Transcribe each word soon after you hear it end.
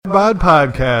Bod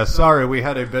Podcast. Sorry, we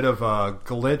had a bit of a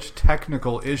glitch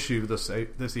technical issue this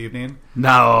evening.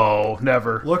 No,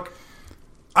 never. Look.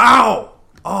 Ow!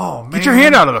 Oh, man. Get your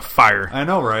hand out of the fire. I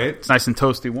know, right? It's nice and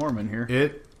toasty warm in here.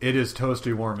 It is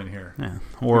toasty warm in here. Yeah.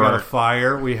 We got a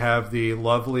fire. We have the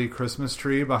lovely Christmas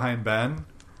tree behind Ben.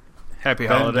 Happy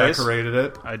Ben holidays. Decorated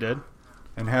it. I did.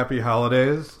 And happy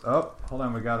holidays. Oh, hold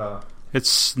on. We got a... It's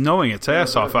snowing its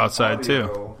ass off outside,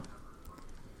 too.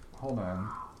 Hold on.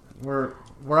 We're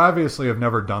obviously have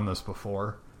never done this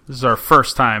before. This is our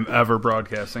first time ever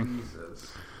broadcasting.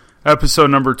 Jesus. Episode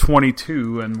number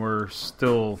 22, and we're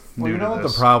still new Well, you know to what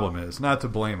this. the problem is? Not to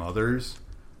blame others.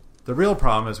 The real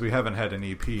problem is we haven't had an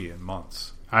EP in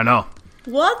months. I know.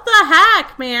 What the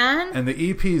heck, man? And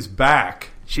the EP's back.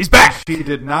 She's back! She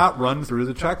did not run through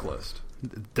the checklist.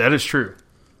 That is true.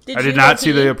 I you did not go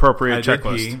see pee? the appropriate I did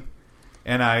checklist. pee,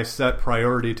 and I set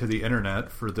priority to the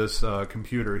internet for this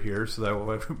computer here so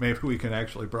that maybe we can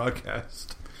actually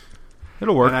broadcast.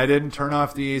 It'll work. And I didn't turn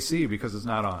off the AC because it's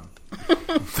not on.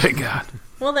 Thank God.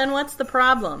 Well, then what's the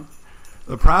problem?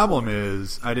 The problem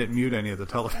is I didn't mute any of the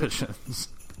televisions.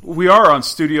 We are on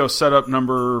studio setup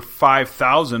number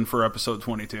 5,000 for episode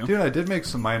 22. Dude, I did make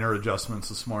some minor adjustments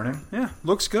this morning. Yeah,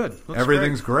 looks good. Looks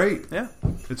Everything's great. Yeah.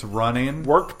 It's running.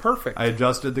 Worked perfect. I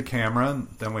adjusted the camera, and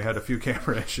then we had a few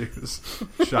camera issues,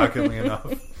 shockingly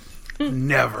enough.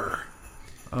 Never.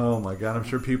 Oh my God, I'm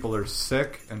sure people are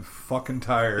sick and fucking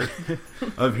tired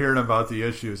of hearing about the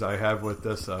issues I have with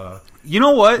this You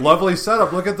know what? lovely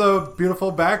setup. Look at the beautiful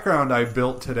background I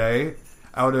built today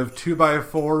out of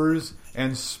 2x4s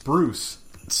and spruce.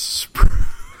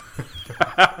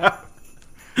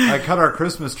 I cut our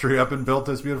Christmas tree up and built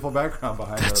this beautiful background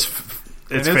behind it. It's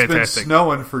And it's fantastic. been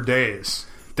snowing for days.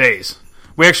 Days.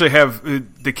 We actually have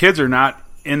the kids are not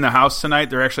in the house tonight.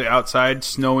 They're actually outside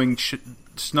shoveling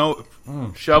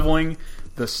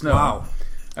the snow. Wow.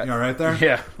 You all right there?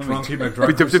 Yeah. Drunky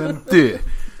McDruckerson?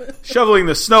 Shoveling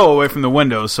the snow away from the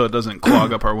windows so it doesn't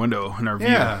clog up our window and our view.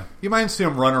 Yeah. You might see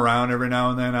them run around every now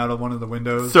and then out of one of the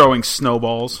windows. Throwing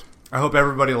snowballs. I hope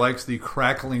everybody likes the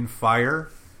crackling fire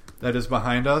that is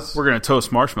behind us. We're going to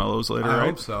toast marshmallows later, I right?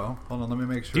 hope so. Hold on, let me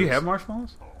make sure. Do you have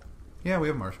marshmallows? Yeah, we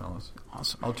have marshmallows.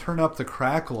 Awesome. I'll turn up the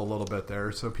crackle a little bit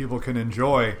there so people can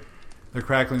enjoy the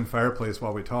crackling fireplace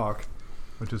while we talk,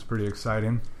 which is pretty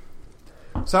exciting.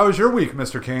 So how was your week,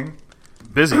 Mr. King?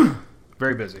 Busy.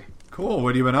 Very busy. Cool. What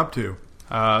have you been up to?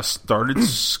 Started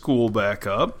school back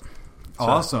up.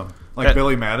 Awesome. Like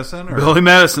Billy Madison? Or? Billy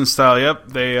Madison style, yep.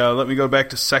 They let me go back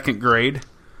to second grade.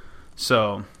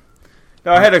 So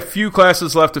I had a few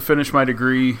classes left to finish my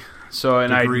degree.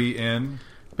 Degree in?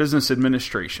 Business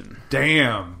administration.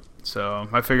 Damn. So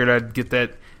I figured I'd get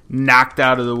that knocked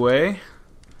out of the way.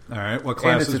 All right. What And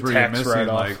classes it's a were you tax missing?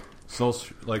 write-off.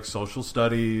 Like social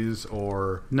studies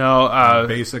or No,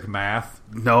 basic math?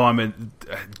 no, I'm in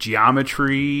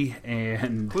geometry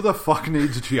and Who the fuck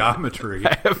needs geometry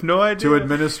I have no idea. to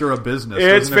administer a business?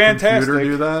 It's Doesn't a computer fantastic.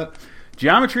 do that?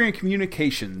 Geometry and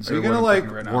communications. Are you what going to I'm like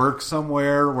thinking right now. work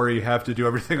somewhere where you have to do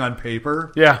everything on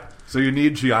paper? Yeah. So you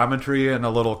need geometry and a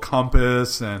little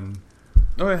compass and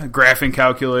Oh yeah, graphing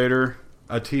calculator.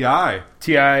 a TI.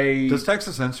 TI. Does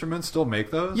Texas Instruments still make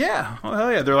those? Yeah. Oh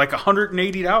hell yeah, they're like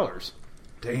 $180.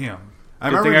 Damn.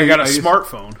 Good thing I got a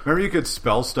smartphone. Remember you could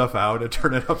spell stuff out and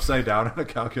turn it upside down on a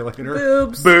calculator?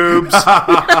 Boobs. Boobs.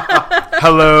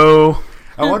 Hello.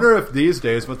 I wonder if these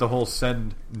days with the whole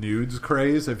send nudes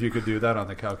craze, if you could do that on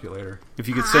the calculator. If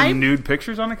you could send I- nude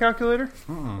pictures on a calculator,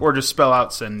 or just spell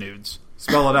out send nudes.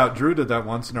 Spell it out. Drew did that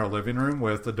once in our living room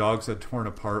with the dogs had torn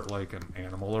apart like an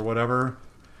animal or whatever.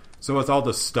 So with all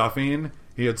the stuffing,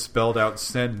 he had spelled out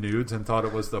send nudes and thought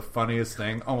it was the funniest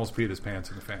thing. Almost peed his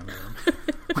pants in the family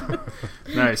room.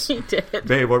 Nice. He did.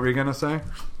 Babe, what were you going to say?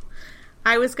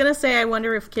 I was gonna say, I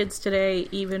wonder if kids today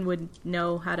even would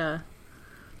know how to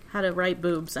write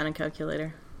boobs on a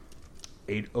calculator.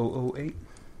 8008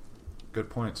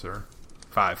 Good point, sir.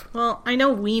 5. Well, I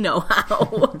know we know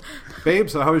how. Babe,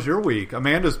 so how was your week? By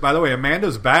the way,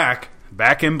 Amanda's back.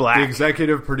 Back in black. The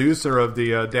executive producer of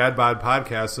the Dad Bod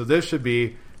podcast. So this should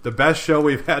be the best show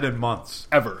we've had in months.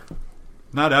 Ever.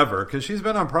 Not ever, because she's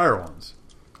been on prior ones.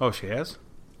 Oh, she has?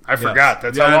 I forgot.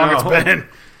 That's Yeah, how long I it's know. been.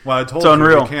 Well, I told It's you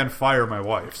unreal. you can't fire my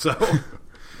wife. So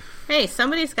Hey,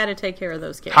 somebody's got to take care of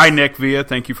those kids. Hi, Nick Villa.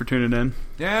 Thank you for tuning in.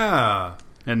 yeah.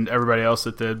 And everybody else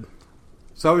that did.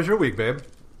 So how was your week, babe?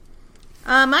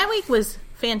 My week was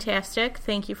fantastic.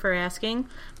 Thank you for asking.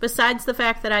 Besides the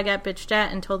fact that I got bitched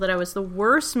at and told that I was the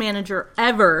worst manager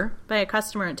ever by a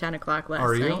customer at 10 o'clock last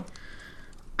Are you? night.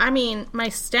 I mean, my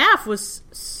staff was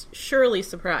surely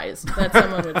surprised that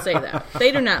someone would say that.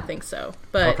 They do not think so.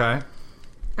 But Okay.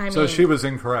 I mean, So she was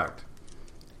incorrect.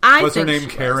 Was her think name she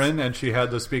was. Karen and she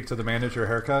had the speak to the manager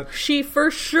haircut? She for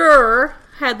sure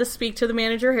had the speak to the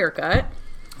manager haircut.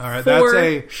 All right,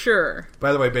 For sure.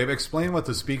 By the way, babe, explain what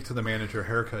the speak to the manager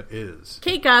haircut is.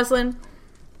 Kate Goslin.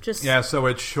 Just Yeah, so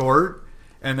it's short,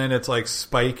 and then it's like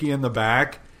spiky in the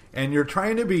back, and you're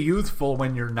trying to be youthful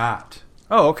when you're not.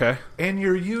 Oh, okay. And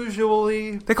you're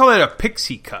usually... They call that a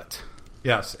pixie cut.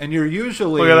 Yes, and you're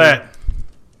usually... Look at that.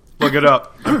 Look it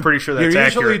up. I'm pretty sure that's You're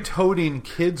usually accurate. toting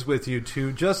kids with you,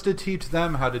 too, just to teach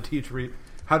them how to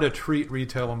treat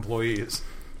retail employees.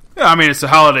 Yeah, I mean, it's the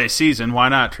holiday season. Why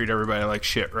not treat everybody like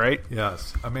shit, right?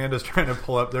 Yes, Amanda's trying to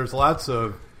pull up... There's lots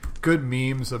of good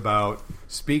memes about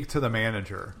speak to the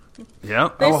manager.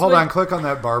 Yep. This Oh, hold would- on. Click on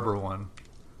that barber one.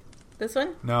 this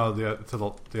one? No,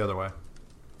 the other way.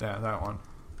 Yeah, that one.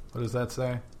 What does that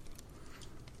say? It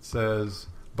says,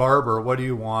 Barber, what do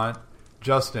you want?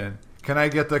 Justin, can I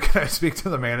speak to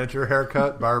the manager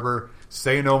haircut? Barber,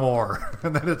 say no more.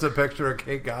 And then it's a picture of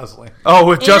Kate Gosling. Oh,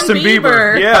 with And Justin Bieber.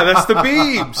 Bieber. Yeah, that's the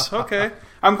Biebs. Okay.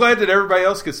 I'm glad that everybody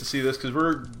else gets to see this because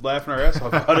we're laughing our ass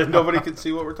off about it. Nobody can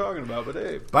see what we're talking about, but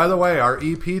hey. By the way, our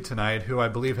EP tonight, who I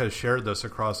believe has shared this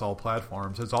across all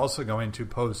platforms, is also going to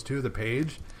post to the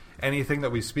page anything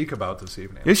that we speak about this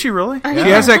evening. Is she really? Yeah. She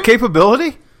has that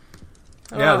capability?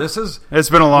 Yeah, this is... It's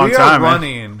been a long we time, are man.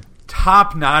 running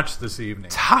top-notch this evening.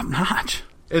 Top notch.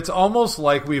 It's almost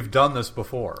like we've done this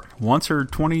before. Once or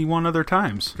 21 other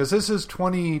times. Because this is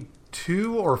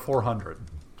 22 or 400?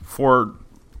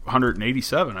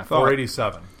 487, I thought.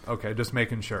 487. Okay, just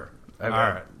making sure. All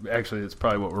right. Actually, it's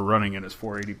probably what we're running in is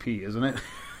 480p, isn't it?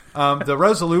 The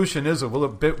resolution is a little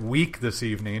bit weak this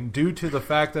evening due to the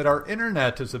fact that our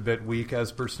internet is a bit weak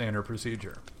as per standard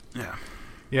procedure. Yeah.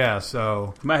 Yeah,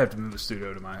 so... I might have to move the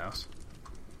studio to my house.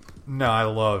 No, I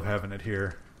love having it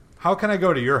here. How can I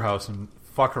go to your house and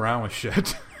fuck around with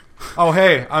shit? Oh,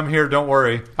 hey, I'm here. Don't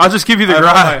worry. I'll just give you the I have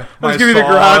garage. my I'll just give you the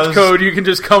garage saws. code. You can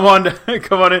just come on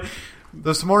in.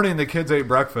 This morning, the kids ate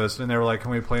breakfast, and they were like,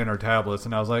 can we play on our tablets?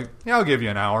 And I was like, yeah, I'll give you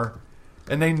an hour.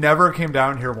 And they never came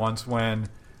down here once when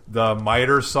the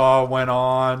miter saw went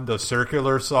on, the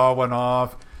circular saw went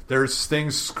off, there's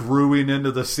things screwing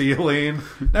into the ceiling.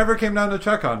 Never came down to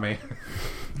check on me.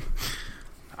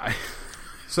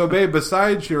 So, babe,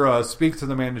 besides your speak to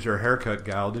the manager haircut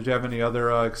gal, did you have any other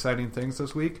exciting things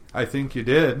this week? I think you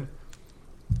did.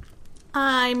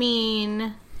 I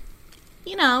mean,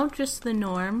 just the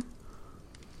norm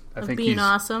I of think being he's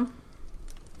awesome.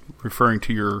 referring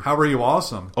to your How were you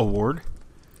awesome? award.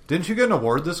 Didn't you get an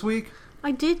award this week?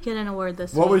 I did get an award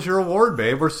this What week. was your award,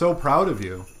 babe? We're so proud of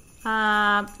you.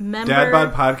 Member... Dad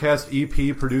Bod Podcast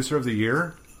EP Producer of the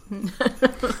Year?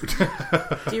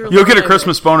 You'll get a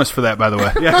Christmas bonus for that, by the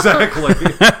way. Yeah,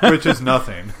 exactly. Which is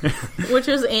nothing. Which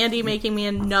is Andy making me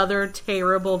another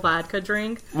terrible vodka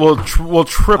drink. We'll I have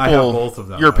triple both of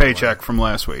them, your by the way. paycheck from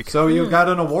last week. So you got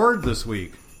an award this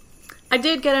week. I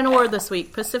did get an award this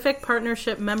week. Pacific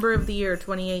Partnership Member of the Year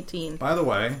 2018. By the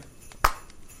way,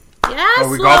 Yes, Are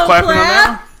we golf slow clapping on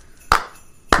clap.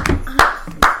 that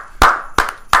one?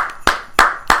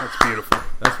 That's beautiful.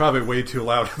 that's probably way too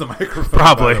loud in the microphone,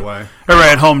 Probably. by the way. Everybody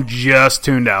at home just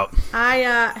tuned out. I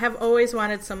have always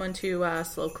wanted someone to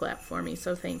slow clap for me,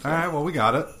 so thank you. All right, well, we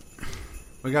got it.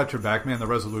 We got your back, man. The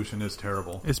resolution is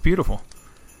terrible. It's beautiful.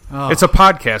 Oh. It's a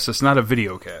podcast. It's not a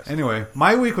video cast. Anyway,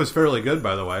 my week was fairly good,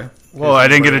 by the way. Well, I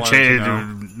didn't get a Anybody wanted to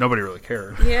change. know. Nobody really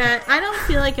cared. Yeah, I don't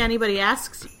feel like anybody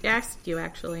asked you,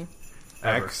 actually.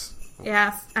 X.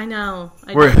 Yes, I know.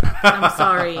 We're- I'm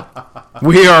sorry.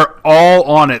 We are all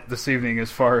on it this evening as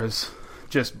far as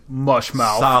just mush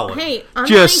mouth. Solid. Hey,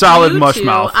 unlike Just solid you mush two,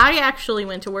 mouth. I actually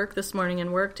went to work this morning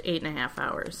and worked 8.5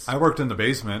 hours. I worked in the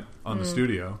basement on the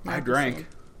studio. I drank.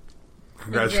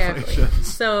 Congratulations. Exactly.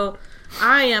 So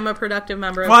I am a productive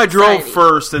member of Well, I drove society.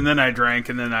 first, and then I drank,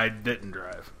 and then I didn't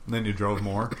drive. And then you drove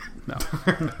more. No.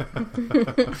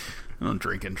 I don't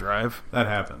drink and drive. That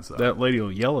happens, though. That lady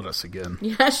will yell at us again.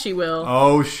 Yes, she will.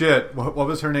 Oh, shit. What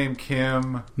was her name?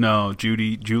 Kim? No,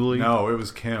 Julie? No, it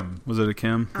was Kim. Was it a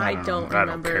Kim? I don't I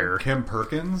don't remember. care. Kim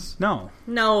Perkins? No,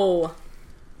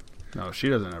 No, she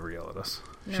doesn't ever yell at us.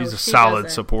 No, She's a she solid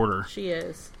doesn't. supporter. she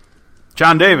is.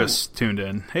 John Davis tuned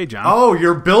in. Hey, John. Oh,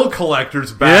 your bill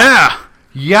collector's back. yeah.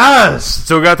 Yes.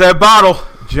 Still got that bottle.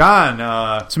 John,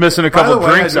 It's missing a by couple the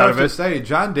way, drinks I do out have of to it. say,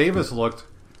 John Davis looked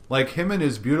like him and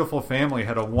his beautiful family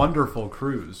had a wonderful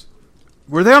cruise.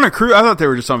 Were they on a cruise? I thought they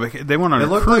were just on vacation. They went on It a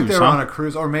looked cruise, like they were huh? on a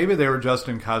cruise, or maybe they were just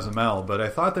in Cozumel, but I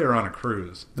thought they were on a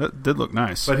cruise. That did look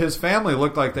nice. But his family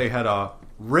looked like they had a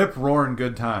rip-roaring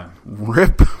good time.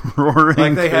 Rip roaring.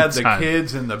 Like they had good the time.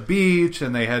 kids in the beach,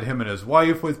 and they had him and his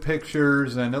wife with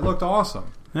pictures, and it looked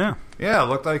awesome. Yeah. Yeah, it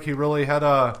looked like he really had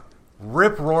a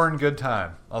Rip-roaring good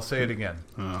time. I'll say it again.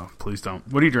 Oh, please don't.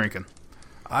 What are you drinking?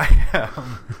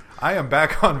 I am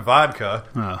back on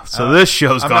vodka. So this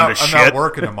show's gone to shit. I'm not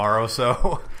working tomorrow,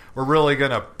 so we're really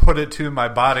going to put it to my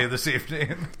body this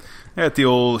evening. At the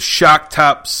old Shock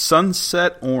Top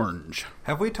Sunset Orange.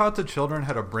 Have we taught the children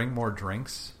how to bring more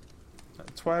drinks?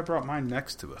 That's why I brought mine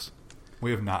next to us.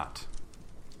 We have not.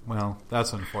 Well,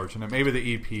 that's unfortunate. Maybe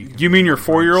the EP. You mean your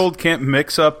 4-year-old can't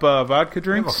mix up vodka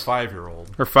drinks? I have a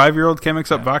 5-year-old. Or 5-year-old can't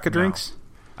mix up vodka no. drinks?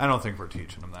 I don't think we're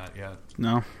teaching them that yet.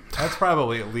 No. That's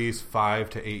probably at least 5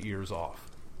 to 8 years off.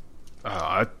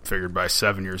 I figured by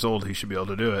 7 years old he should be able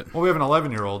to do it. Well, we have an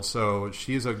 11-year-old, so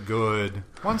she's a good...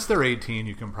 Once they're 18,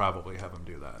 you can probably have them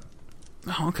do that.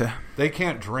 Oh, okay. They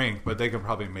can't drink, but they can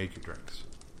probably make you drinks.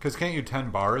 Because can't you 10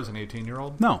 bar as an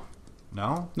 18-year-old? No.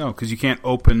 No? No, because you can't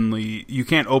open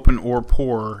or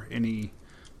pour any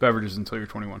beverages until you're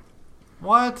 21.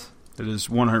 What? That is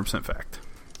 100% fact.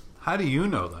 How do you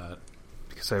know that?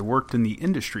 Because I worked in the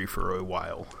industry for a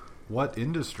while. What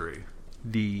industry?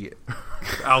 The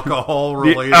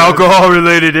alcohol-related... The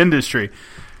alcohol-related industry.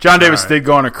 John Davis did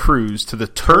go on a cruise to the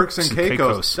Turks and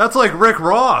Caicos. That's like Rick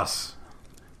Ross.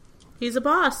 He's a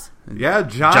boss. Yeah,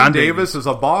 John Davis is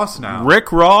a boss now.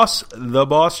 Rick Ross, the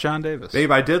boss, John Davis. Babe,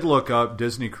 I did look up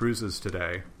Disney Cruises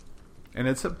today, and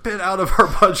it's a bit out of our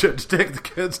budget to take the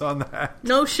kids on that.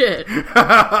 No shit.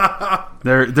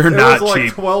 They're not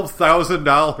cheap. It was like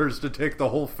 $12,000 to take the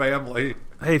whole family.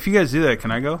 Hey, if you guys do that,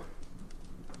 can I go?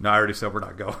 No, I already said we're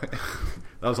not going.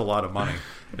 That was a lot of money.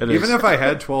 Even if I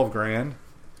had $12,000,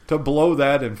 to blow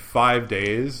that in 5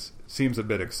 days seems a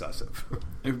bit excessive.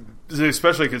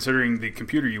 Especially considering the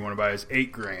computer you want to buy is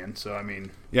 $8,000. So I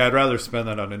mean, yeah, I'd rather spend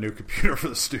that on a new computer for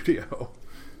the studio.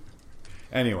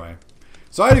 Anyway,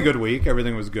 so I had a good week.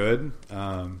 Everything was good.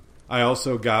 I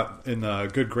also got in the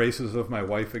good graces of my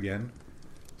wife again,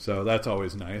 so that's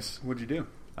always nice. What'd you do?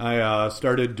 I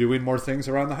started doing more things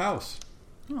around the house.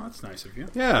 Oh, that's nice of you.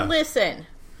 Yeah. Listen,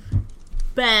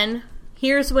 Ben,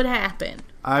 here's what happened.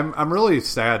 I'm really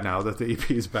sad now that the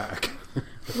EP is back.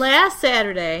 Last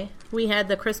Saturday, we had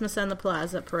the Christmas on the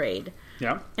Plaza parade.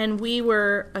 Yeah. And we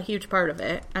were a huge part of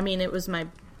it. I mean, it was my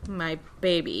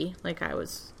baby. Like, I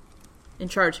was in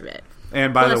charge of it.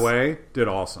 And by the way, did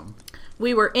awesome.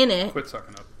 We were in it. Quit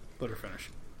sucking up. Let her finish.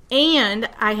 And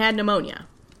I had pneumonia.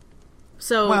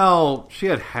 So, well, she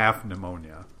had half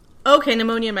pneumonia. Okay,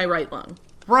 pneumonia in my right lung.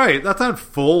 Right, that's not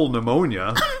full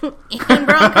pneumonia. And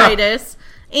bronchitis.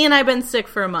 And I've been sick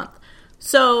for a month.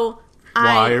 So,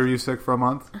 why are you sick for a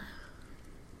month?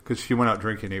 Because she went out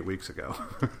drinking 8 weeks ago.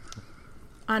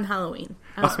 On Halloween.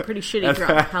 I was pretty shitty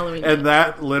drunk Halloween night. And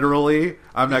that literally,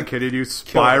 I'm not kidding you,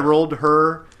 spiraled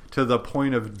her to the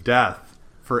point of death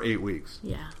for 8 weeks.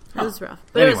 Yeah, it was rough.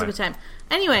 But It was a good time.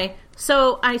 Anyway,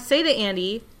 so I say to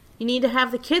Andy, you need to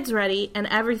have the kids ready and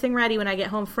everything ready when I get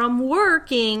home from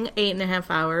working 8.5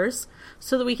 hours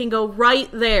so that we can go right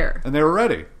there. And they were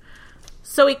ready.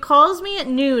 So he calls me at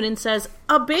noon and says,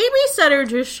 a babysitter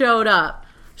just showed up.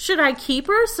 Should I keep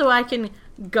her so I can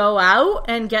go out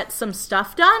and get some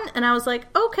stuff done? And I was like,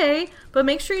 okay, but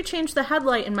make sure you change the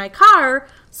headlight in my car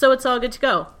so it's all good to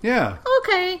go. Yeah.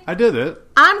 Okay. I did it.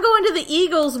 I'm going to the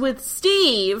Eagles with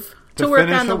Steve to work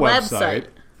on the website.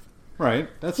 Right.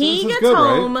 He gets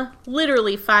home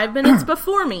literally 5 minutes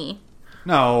before me.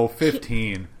 No,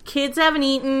 15. Kids haven't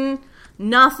eaten.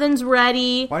 Nothing's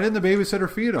ready. Why didn't the babysitter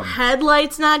feed him?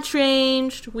 Headlights not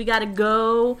changed. We gotta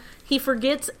go. He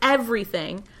forgets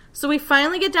everything. So we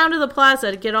finally get down to the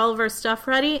plaza to get all of our stuff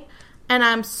ready, and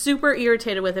I'm super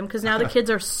irritated with him because now the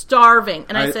kids are starving.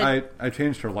 And I said, I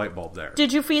changed her light bulb there.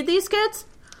 Did you feed these kids?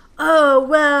 Oh,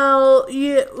 well,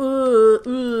 yeah.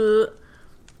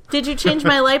 Did you change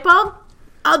my light bulb?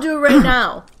 I'll do it right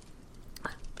now.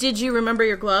 Did you remember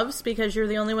your gloves? Because you're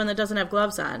the only one that doesn't have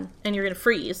gloves on, and you're going to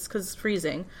freeze because it's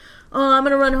freezing. Oh, I'm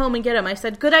going to run home and get them. I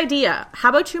said, good idea. How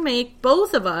about you make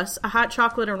both of us a hot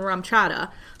chocolate and rum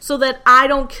chata so that I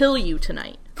don't kill you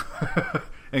tonight?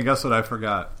 And guess what I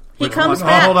forgot? He comes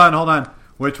back. Hold on.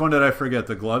 Which one did I forget?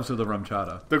 The gloves or the rum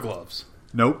chata? The gloves.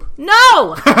 Nope.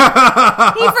 No! He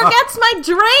forgets my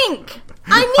drink!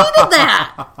 I needed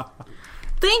that!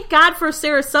 Thank God for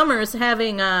Sarah Summers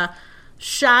having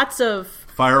shots of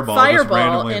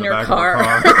Fireball in her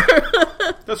car.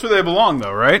 That's where they belong,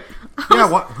 though, right? Yeah,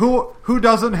 who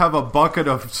doesn't have a bucket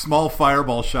of small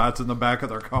Fireball shots in the back of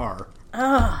their car?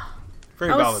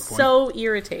 Very I valid was point. so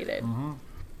irritated. Mm-hmm.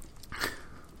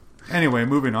 Anyway,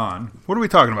 moving on. What are we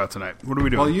talking about tonight? What are we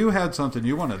doing? Well, you had something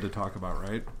you wanted to talk about,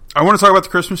 right? I want to talk about the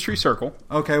Christmas tree circle.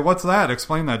 Okay, what's that?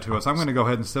 Explain that to us. I'm going to go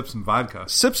ahead and sip some vodka.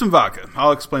 Sip some vodka.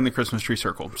 I'll explain the Christmas tree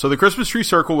circle. So the Christmas tree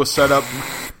circle was set up...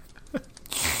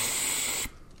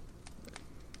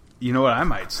 you know what? I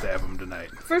might stab him tonight.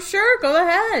 For sure, go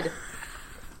ahead.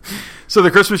 So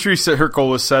the Christmas tree circle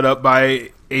was set up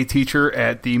by a teacher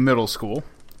at the middle school,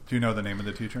 Do you know the name of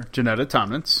the teacher? Janetta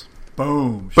Tomnitz.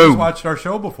 Boom. She's Boom. watched our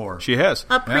show before. She has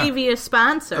A previous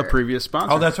sponsor. a previous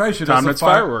sponsor. Oh, that's right. She does Tomnitz the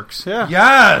Fireworks. Yeah.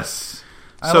 Yes.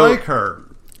 I So- like her.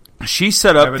 She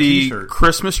set I have up a the t-shirt.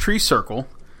 Christmas tree circle,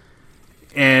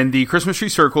 and the Christmas tree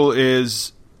circle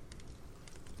is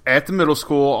at the middle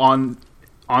school on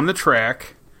the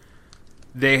track.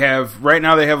 They have right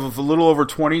now. They have a little over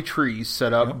 20 trees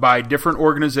set up by different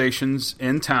organizations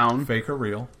in town. Fake or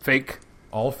real? Fake.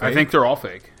 All fake? I think they're all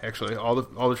fake. Actually, all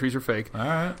the trees are fake. All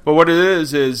right. But what it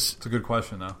is It's a good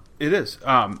question, though. it is.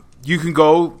 You can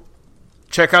go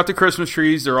check out the Christmas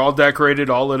trees. They're all decorated,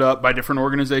 all lit up by different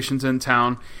organizations in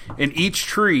town. And each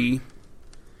tree,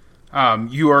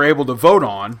 you are able to vote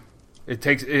on. It's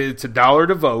 $1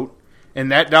 to vote,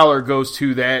 and that dollar goes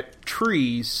to that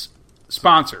tree's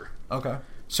sponsor. Okay.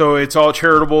 So it's all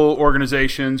charitable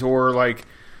organizations, or like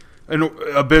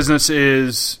a business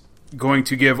is going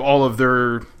to give all of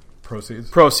their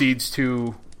Proceeds.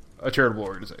 to a charitable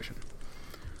organization.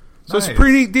 So it's a Nice.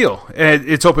 pretty neat deal. And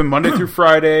it's open Monday through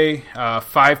Friday,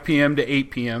 5 p.m. to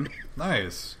 8 p.m.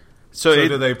 Nice. So, So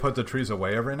do they put the trees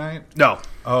away every night? no,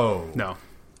 Oh. no.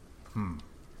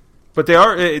 But they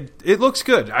are. It looks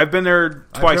good. I've been there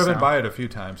twice I've driven now. by it a few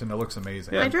times, and it looks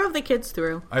amazing. I drove the kids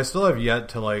through. I still have yet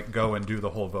to go and do the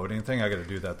whole voting thing. I got to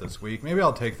do that this week. Maybe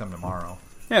I'll take them tomorrow,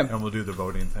 Yeah. and we'll do the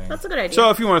voting thing. That's a good idea. So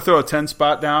if you want to throw a 10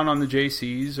 spot down on the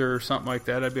JCs or something like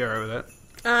that, I'd be all right with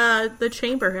that. The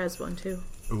chamber has one too.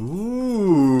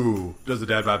 Ooh. Does the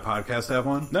Dad Bod podcast have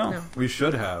one? No. We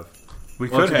should have. We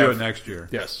We'll could have to have. do it next year.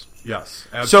 Yes. Yes.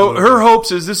 So Absolutely. her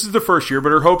hopes is, this is the first year,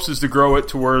 but her hopes is to grow it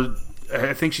to where,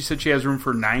 I think she said she has room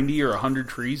for 90 or 100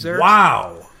 trees there.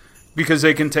 Wow. Because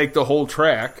they can take the whole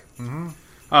track.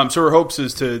 Mm-hmm. So her hopes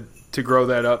is to grow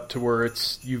that up to where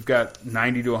you've got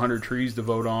 90 to 100 trees to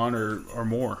vote on or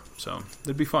more. So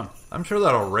it'd be fun. I'm sure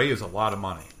that'll raise a lot of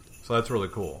money. So that's really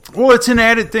cool. Well, it's an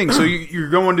added thing. So you're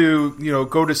going to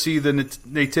go to see the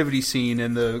nativity scene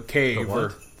in the cave. The what?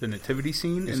 Or the nativity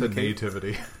scene You in the said cave.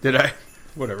 nativity. Did I?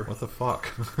 Whatever. What the fuck?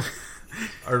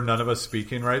 Are none of us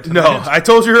speaking right No, tonight? I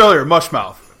told you earlier,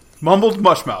 mushmouth. Mumbled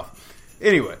mushmouth.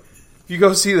 Anyway, if you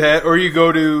go see that, or you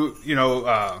go to,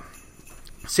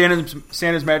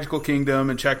 Santa's Magical Kingdom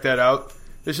and check that out,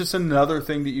 it's just another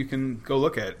thing that you can go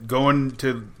look at. Going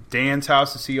to Dan's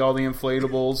house to see all the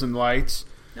inflatables and lights.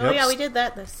 Oh Yep. yeah, we did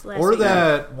that this last Or week.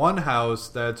 that one house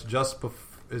that's just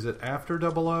is it after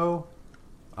 00?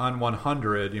 On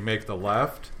 100, you make the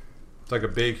left. It's like a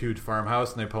big, huge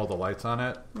farmhouse, and they put all the lights on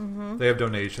it. Mm-hmm. They have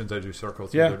donations. They do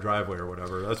circles through Yeah. their driveway or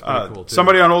whatever. That's pretty cool, too.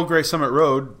 Somebody on Old Gray Summit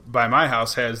Road by my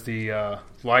house has the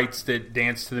lights that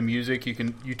dance to the music. You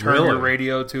turn Really? your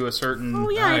radio to a certain Oh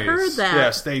yeah, I Nice. heard that. yeah,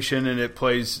 station, and it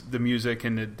plays the music,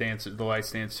 and the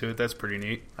lights dance to it. That's pretty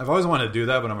neat. I've always wanted to do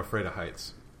that, but I'm afraid of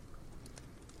heights.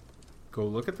 Go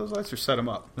look at those lights or set them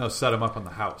up. No, set them up on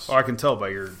the house. Oh, I can tell by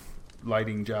your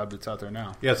lighting job that's out there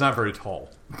now. Yeah, it's not very tall.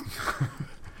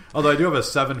 Although I do have a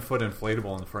 7-foot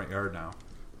inflatable in the front yard now.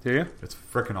 Do you? It's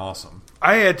freaking awesome.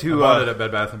 I had I to. bought it at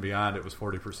Bed Bath & Beyond. It was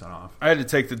 40% off. I had to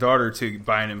take the daughter to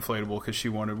buy an inflatable because she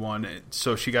wanted one.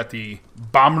 So she got the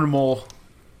Abominable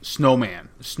Snowman.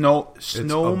 Snow. It's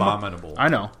abominable. I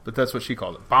know, but that's what she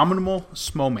called it. Abominable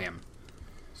Snowman.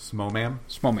 Smomam?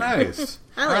 Snowman. Nice.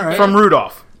 I like All right. it. From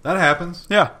Rudolph. That happens.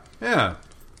 Yeah. Yeah.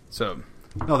 So,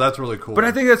 No, that's really cool. but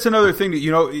I think that's another thing that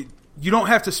you don't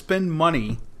have to spend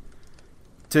money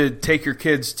to take your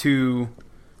kids to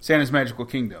Santa's Magical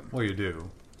Kingdom. Well, you do.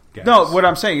 Gas. No, what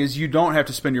I'm saying is you don't have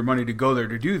to spend your money to go there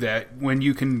to do that when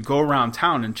you can go around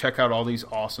town and check out all these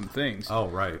awesome things. Oh,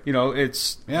 right.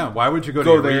 It's Yeah, why would you go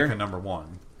Go to there. Eureka, number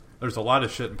one? There's a lot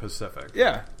of shit in Pacific.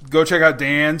 yeah. Go check out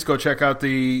Dan's. Go check out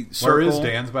the Circle. Where is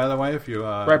Dan's, by the way? If you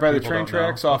Right by the people train don't know?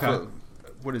 tracks off Okay. of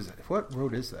what is it? What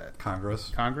road is that?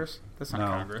 Congress. Congress? That's not No,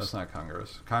 Congress. that's not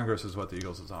Congress. Congress is what the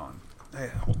Eagles is on. Hey,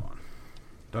 hold on.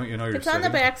 Don't you know your It's city? on the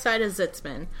backside of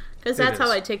Zitzman. Because It that's how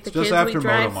is. I take the It's just kids. We after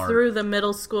drive Motomart. through the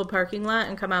middle school parking lot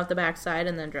and come out the backside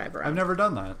and then drive around. I've never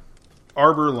done that.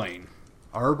 Arbor Lane.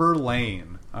 Arbor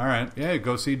Lane. All right. Yeah,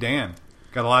 go see Dan.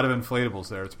 Got a lot of inflatables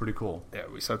there. It's pretty cool. Yeah,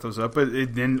 we set those up. But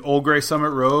in Old Gray Summit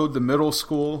Road, the middle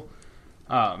school,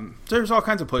 there's all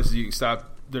kinds of places you can stop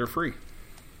that are free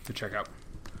to check out.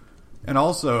 And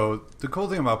also, the cool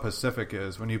thing about Pacific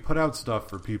is when you put out stuff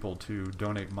for people to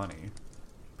donate money,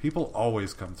 people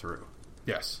always come through.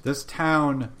 Yes. This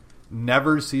town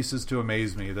never ceases to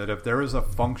amaze me that if there is a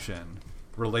function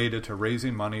related to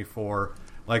raising money for,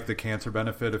 like the cancer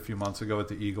benefit a few months ago at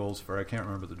the Eagles for, I can't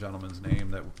remember the gentleman's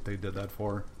name that they did that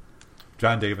for.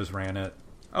 John Davis ran it.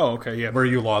 Oh, okay, yeah. where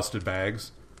you lost at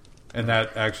bags. And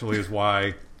that actually is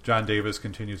why John Davis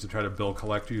continues to try to bill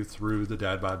collect you through the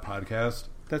Dad Bod podcast.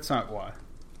 That's not why.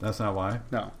 That's not why?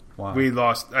 No. Why? We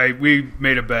lost. We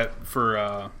made a bet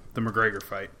for the McGregor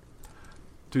fight.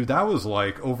 Dude, that was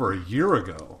like over a year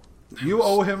ago. You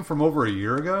owe him from over a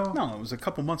year ago? No, it was a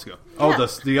couple months ago. Oh, Yeah.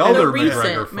 the other recent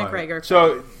McGregor fight. McGregor.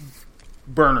 So,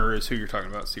 Burner is who you're talking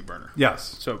about, Steve Burner.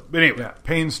 Yes. So, but anyway, Yeah,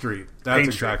 Payne Street. That's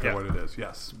Payne Street, exactly yeah. what it is.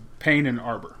 Yes. Payne and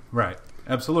Arbor. Right.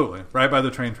 Absolutely. Right by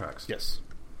the train tracks. Yes.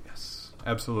 Yes.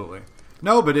 Absolutely.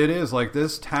 No, but it is like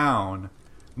this town,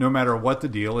 no matter what the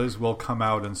deal is, will come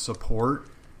out and support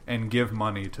and give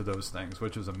money to those things,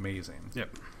 which is amazing.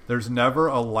 Yep. There's never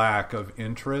a lack of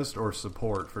interest or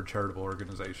support for charitable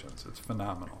organizations. It's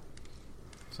phenomenal.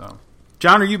 So,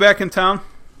 John, are you back in town?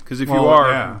 Because if you well, are,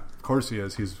 yeah, of course he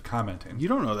is. He's commenting. you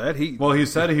don't know that. Well, he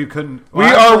said he couldn't. We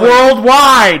well, are actually-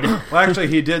 worldwide. Well, actually,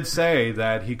 he did say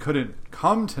that he couldn't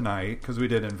come tonight because we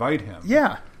did invite him.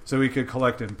 Yeah. So he could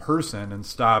collect in person and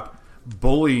stop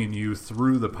bullying you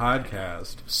through the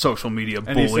podcast. Social media And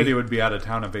bully. he said he would be out of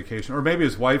town on vacation. Or maybe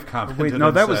his wife commented. Wait, no,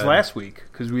 and that was said last week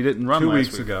because we didn't run 2 last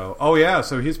weeks week. ago. Oh, yeah.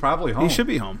 So he's probably home. He should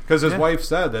be home. Because his Yeah. wife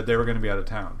said that they were going to be out of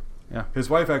town. Yeah. His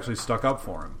wife actually stuck up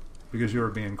for him because you were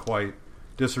being quite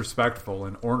disrespectful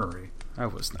and ornery. I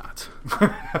was not.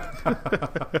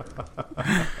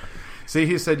 See,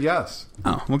 he said yes.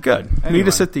 Oh, well, good. Anyway. Meet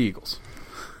us at the Eagles.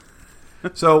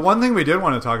 So one thing we did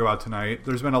want to talk about tonight,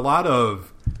 there's been a lot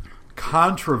of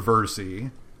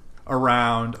controversy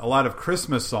around a lot of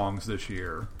Christmas songs this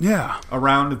year, Yeah.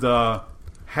 around the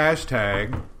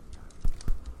hashtag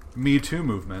Me Too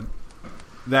movement,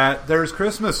 that there's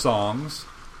Christmas songs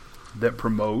That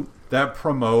promote that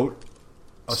promote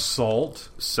assault,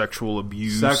 sexual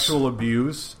abuse. sexual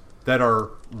abuse, that are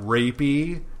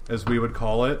rapey, as we would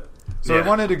call it. So Yeah. I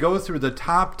wanted to go through the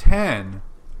top 10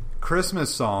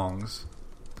 Christmas songs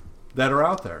that are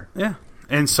out there. Yeah.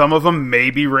 And some of them may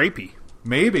be rapey.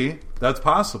 Maybe that's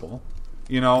possible.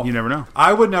 You know, You never know.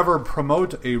 I would never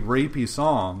promote a rapey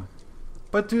song,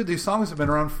 but dude, these songs have been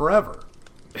around forever.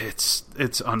 It's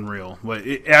unreal.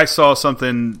 I saw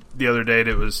something the other day that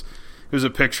it was a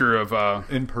picture of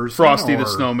In person, Frosty the or-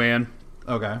 Snowman,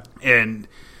 Okay, and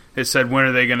it said, when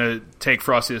are they going to take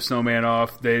Frosty the Snowman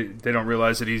off? They don't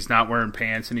realize that he's not wearing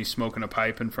pants and he's smoking a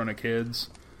pipe in front of kids.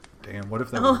 damn. What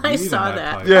if that? Oh, was I weed in saw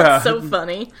that. pipe? Yeah. That's so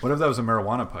funny. What if that was a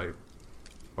marijuana pipe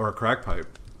or a crack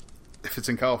pipe? If it's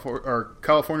in California or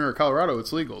Colorado,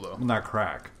 it's legal though. Well, not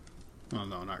crack. Oh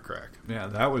no, not crack. Yeah,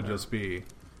 that would just be.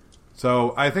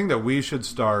 So I think that we should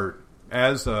start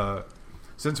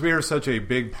since we are such a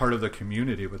big part of the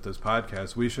community with this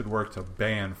podcast, we should work to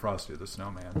ban Frosty the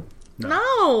Snowman.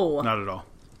 No. Not at all.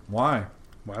 Why?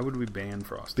 Why would we ban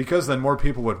Frosty? Because then more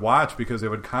people would watch because they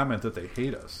would comment that they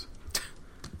hate us.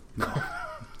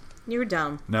 You're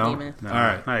dumb. No? Behemoth. No, All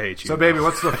right. I hate you. So, baby,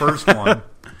 what's the first one?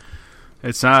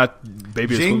 It's not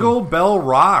Baby. It's Jingle Bell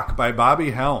Rock by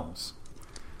Bobby Helms.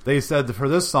 They said for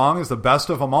this song is the best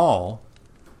of them all,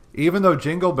 even though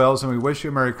Jingle Bells and We Wish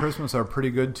You a Merry Christmas are pretty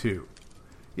good too.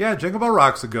 Yeah, Jingle Bell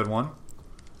Rock's a good one.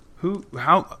 Who?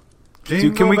 How? Jingle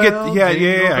Dude, can we bell, get? Yeah,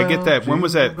 jingle I get that. bell, When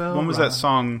was that? jingle bell When was rock. that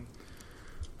song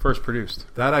first produced?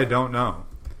 That I don't know.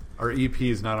 Our EP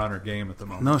is not on her game at the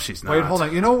moment. No, she's not. Wait, hold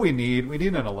on. You know what we need? We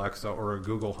need an Alexa or a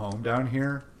Google Home down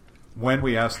here when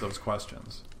we ask those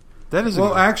questions. That is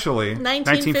Well, actually,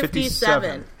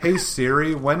 1957. hey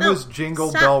Siri, when No, was Jingle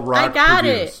stop. Bell Rock I got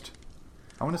it. produced?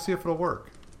 I want to see if it'll work.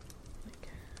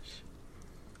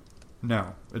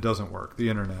 No, it doesn't work. The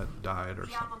internet died or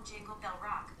The something. album Jingle Bell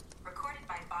Rock, recorded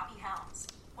by Bobby Helms,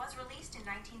 was released in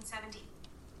 1970.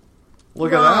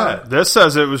 Look Wrong. at that. This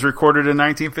says it was recorded in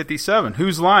 1957.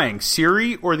 Who's lying,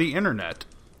 Siri or the internet?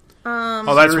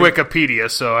 Oh, that's Siri. Wikipedia.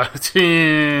 So,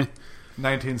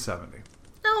 1970.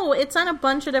 No, it's on a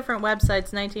bunch of different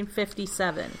websites.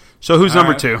 1957. so who's All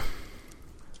number right. 2?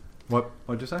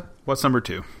 What'd you say? What's number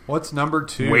 2? What's number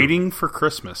 2? Waiting for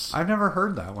Christmas. I've never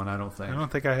heard that one, I don't think. I don't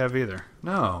think I have either.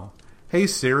 No. Hey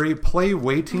Siri, play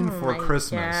Waiting for my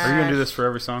Christmas. God. Are you going to do this for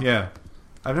every song? Yeah.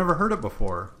 I've never heard it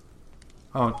before.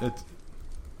 Oh, it's...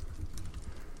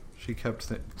 She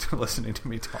kept listening to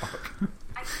me talk.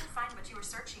 I couldn't find what you were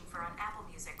searching for on Apple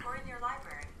Music or in your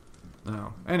library.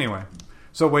 No. Anyway.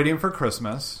 So Waiting for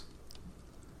Christmas.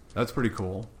 That's pretty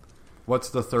cool. What's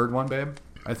the third one, babe?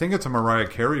 I think it's a Mariah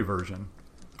Carey version.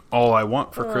 All I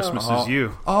want for Christmas is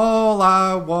you. All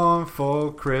I want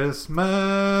for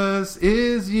Christmas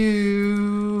is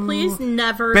you. Please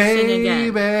never baby. sing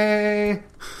again.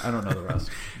 I don't know the rest.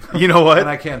 You know what? And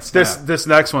I can't snap. This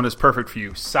next one is perfect for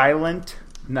you. Silent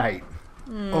Night.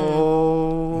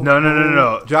 Oh.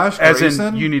 No. Josh As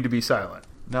Grayson? in, you need to be silent.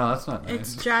 No, that's not nice.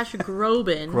 It's Josh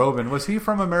Groban. Groban. Was he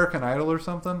from American Idol or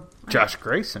something? Josh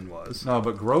Grayson was. No,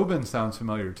 but Groban sounds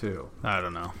familiar too. I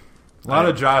don't know. A lot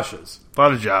of Joshes. A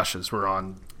lot of Joshes were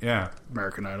on Yeah.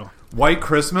 American Idol. White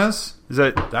Christmas? Is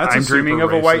that That's I'm a super Dreaming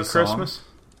of a White racist song. Christmas?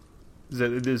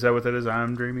 Is that what that is?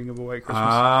 I'm Dreaming of a White Christmas?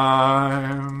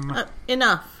 I'm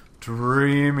Enough.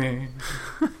 dreaming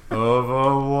of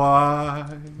a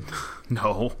white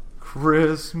No.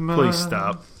 Christmas. Please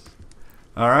stop.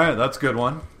 All right, that's a good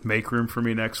one. Make room for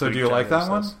me next So week. do you like Johnny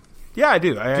that one? says. Yeah, I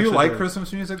do. Do you like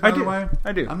Christmas music, by I the do. way?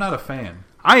 I do. I'm not a fan.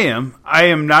 I am. I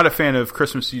am not a fan of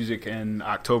Christmas music in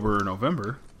October or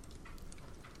November.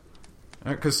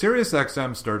 Because Sirius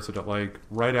XM starts it at like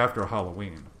right after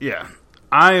Halloween. Yeah.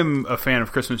 I am a fan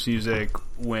of Christmas music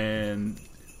when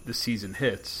the season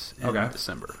hits in Okay.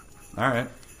 December. All right.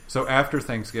 So after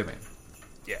Thanksgiving.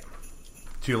 Yeah.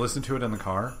 Do you listen to it in the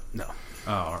car? No.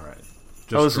 Oh, all right.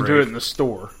 Just I listen to Drake. it in the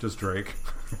store. Just Drake.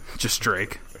 Just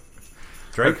Drake.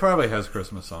 Drake probably has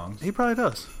Christmas songs. He probably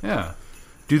does. Yeah.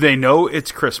 Do they know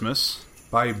it's Christmas?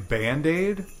 By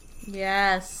Band-Aid?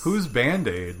 Yes. Who's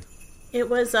Band-Aid? It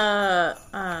was a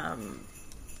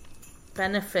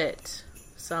benefit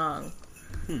song.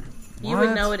 You would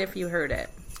What? know it if you heard it.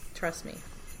 Trust me.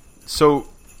 So,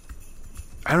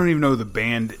 I don't even know who the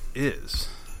band is.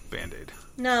 Band-Aid.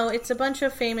 No, it's a bunch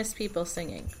of famous people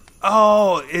singing.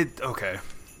 Oh, okay.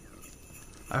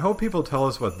 I hope people tell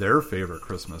us what their favorite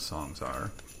Christmas songs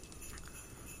are.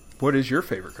 What is your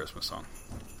favorite Christmas song?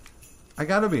 I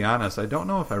gotta be honest, I don't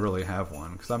know if I really have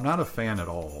one, because I'm not a fan at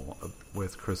all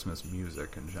with Christmas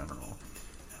music in general.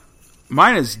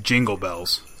 Mine is Jingle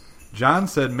Bells. John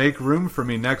said, make room for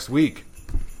me next week.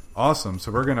 Awesome,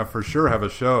 so we're gonna for sure have a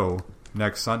show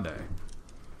next Sunday.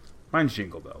 Mine's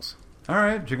Jingle Bells.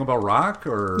 Alright, Jingle Bell Rock,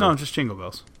 or... No, just Jingle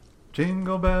Bells.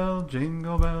 Jingle Bell,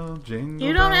 Jingle Bell, Jingle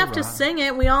You don't Bell have to Rock. sing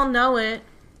it. We all know it.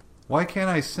 Why can't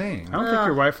I sing? I don't think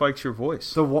your wife likes your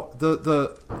voice.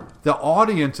 The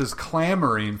audience is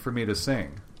clamoring for me to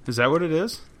sing. Is that what it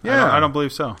is? Yeah. I don't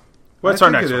believe so. What's I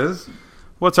our think next it one? is.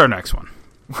 What's our next one?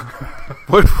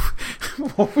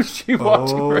 what was she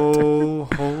watching? Oh,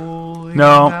 holy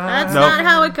No. night. That's Nope. not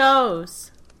how it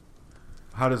goes.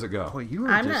 How does it go? Boy, you are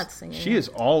I'm just- not singing She it. is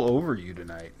all over you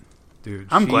tonight. Dude,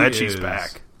 I'm she glad she's is-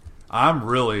 back. I'm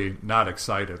really not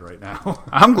excited right now.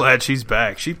 I'm glad she's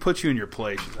back. She put you in your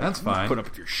place. She's like, That's "I'm gonna fine. Put up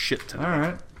with your shit All tonight.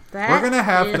 right. That We're going to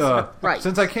have is to, right.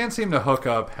 since I can't seem to hook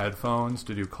up headphones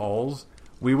to do calls,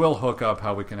 we will hook up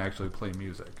how we can actually play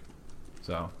music.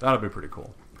 So that'll be pretty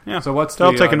cool. Yeah. So what's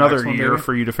That'll the, take another next one, year baby?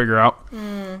 for you to figure out.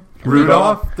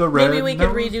 Rudolph the red Maybe we could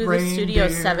redo the studio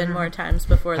 7 more times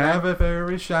before Have that. a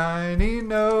very shiny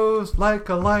nose like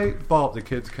a light bulb. The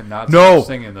kids cannot No. stop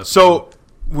singing this. So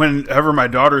whenever my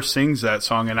daughter sings that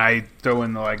song, and I throw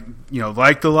in the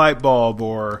like the light bulb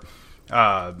or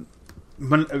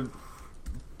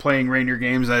playing reindeer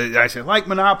games, I say like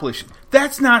Monopoly.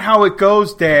 That's not how it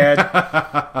goes, Dad.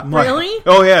 I'm like, Really?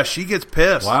 oh yeah, she gets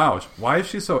pissed. Wow, why is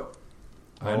she so...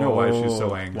 I know why she's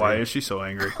so angry. Why is she so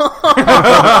angry?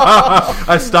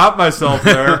 I stopped myself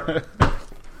there.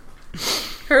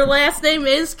 Her last name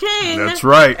is King. That's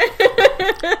right.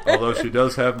 Although she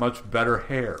does have much better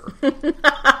hair.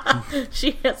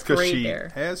 She has Because great she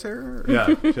hair. has her.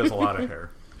 Yeah, she has a lot of hair.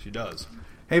 She does.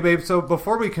 Hey, babe, so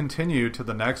before we continue to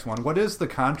the next one, what is the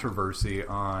controversy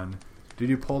on... Did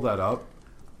you pull that up?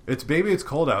 It's Baby It's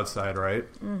Cold Outside, right?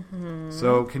 Mm-hmm.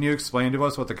 So can you explain to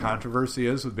us what the controversy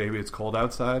is with Baby It's Cold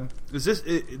Outside? Is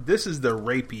this is the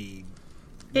rapey?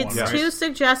 It's Yeah. too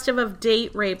suggestive of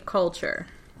date rape culture.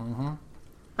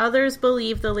 Others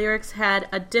believe the lyrics had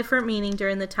a different meaning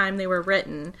during the time they were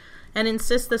written and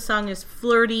insist the song is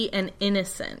flirty and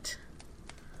innocent.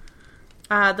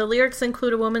 The lyrics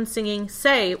include a woman singing,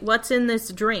 "Say, what's in this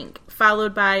drink?"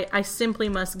 followed by, "I simply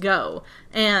must go,"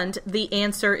 and the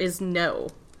answer is no.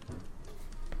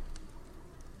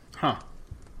 Huh?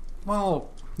 Well,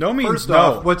 No means first no.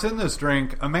 off, what's in this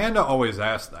drink? Amanda always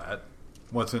asks that.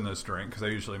 What's in this drink? Because I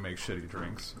usually make shitty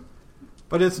drinks.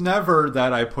 But it's never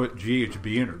that I put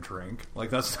GHB in her drink. Like,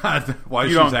 that's not why You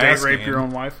she's don't date asking. rape your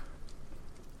own wife?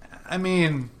 I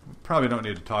mean, probably don't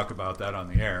need to talk about that on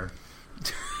the air.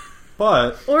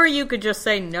 But, Or you could just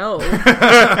say no.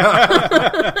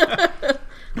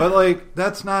 but like,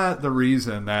 that's not the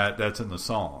reason that's in the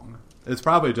song. It's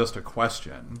probably just a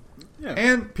question. Yeah.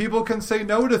 And people can say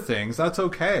no to things. That's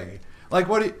okay. Like,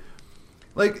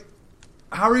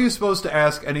 how are you supposed to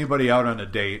ask anybody out on a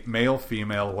date, male,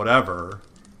 female, whatever,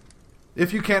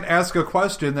 if you can't ask a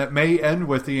question that may end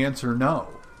with the answer no?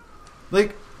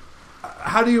 Like,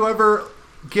 how do you ever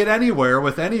get anywhere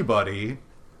with anybody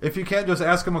if you can't just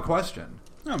ask them a question?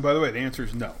 No, by the way, the answer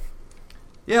is no.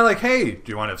 Yeah, like, hey, do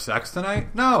you want to have sex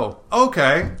tonight? No.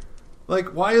 Okay. Like,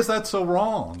 why is that so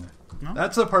wrong? No.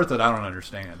 That's the part that I don't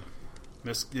understand.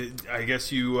 I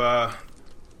guess you,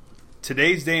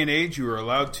 today's day and age, you are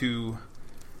allowed to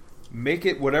make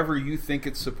it whatever you think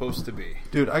it's supposed to be.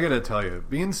 Dude, I gotta tell you,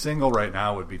 being single right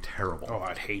now would be terrible. Oh,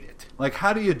 I'd hate it. Like,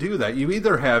 how do you do that? You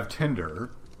either have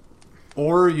Tinder,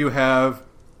 or you're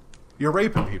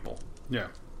raping people. Yeah.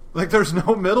 Like, there's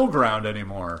no middle ground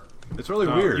anymore. It's really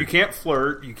weird. You can't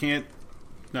flirt. You can't...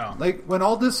 No. Like, when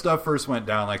all this stuff first went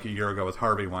down, like a year ago with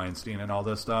Harvey Weinstein and all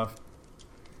this stuff,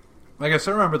 like, I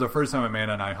still remember the first time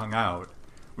Amanda and I hung out.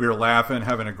 We were laughing,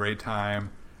 having a great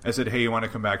time. I said, hey, you want to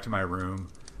come back to my room?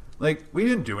 Like, we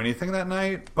didn't do anything that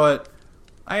night, but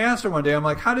I asked her one day, I'm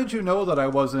like, how did you know that I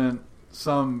wasn't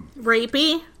some...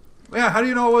 Rapey? Yeah, how do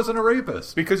you know I wasn't a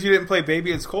rapist? Because you didn't play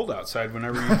Baby It's Cold Outside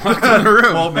whenever you walked in the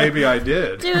room. Well, maybe I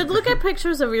did. Dude, look at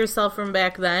pictures of yourself from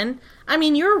back then. I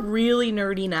mean, you're really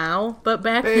nerdy now, but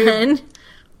back Babe. then,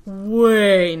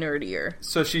 way nerdier.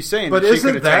 So she's saying But that she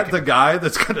isn't could that have the guy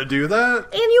that's going to do that?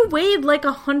 And you weighed like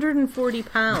 140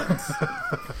 pounds.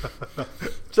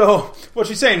 So what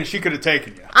she's saying is she could have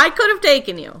taken you. I could have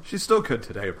taken you. She still could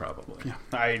today, probably.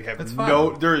 I have It's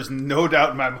fine. there is no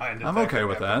doubt in my mind. I'm okay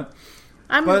with that.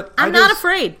 I'm But I not just-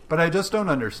 afraid. But I just don't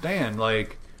understand,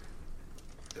 like...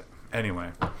 Anyway,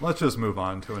 let's just move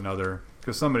on to another...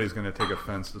 Because somebody's going to take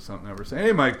offense to something that we're saying.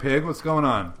 Hey, Mike Pig, what's going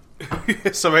on?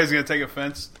 Somebody's going to take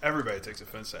offense. Everybody takes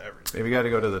offense to everything. Maybe we got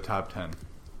to go to the top 10.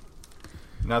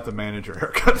 Not the manager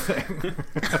haircut thing.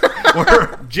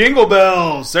 We're- Jingle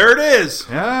Bells. There it is.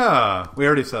 yeah, we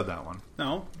already said that one.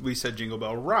 No, we said Jingle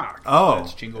Bell Rock. Oh,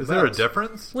 That's Jingle is Bells. there a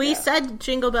difference? We said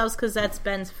Jingle Bells because that's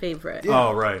Ben's favorite.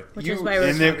 Oh, right. Which is why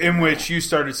we're in which you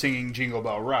started singing Jingle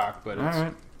Bell Rock, but All it's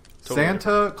right. totally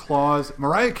Santa Claus,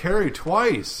 Mariah Carey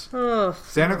twice. Ugh,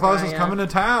 Santa Claus is Mariah. coming to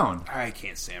town. I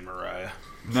can't stand Mariah.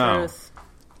 No, Truth.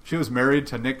 she was married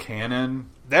to Nick Cannon.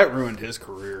 That ruined his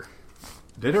career.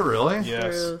 Did it really?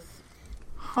 Yes. Truth.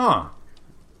 Huh.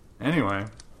 Anyway,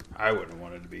 I wouldn't have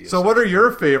wanted to be. so what are your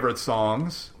favorite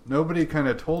songs? Nobody kind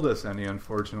of told us any,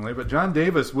 unfortunately, but John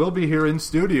Davis will be here in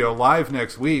studio live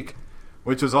next week,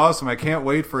 which is awesome. I can't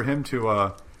wait for him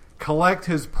to collect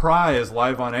his prize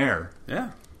live on air.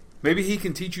 Yeah. Maybe he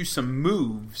can teach you some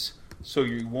moves so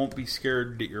you won't be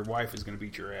scared that your wife is going to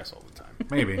beat your ass all the time.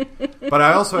 Maybe. But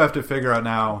I also have to figure out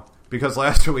now, because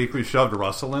last week we shoved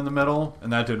Russell in the middle,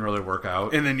 and that didn't really work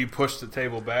out. And then you push the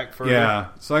table back further. Yeah,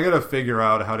 so I got to figure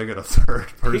out how to get a third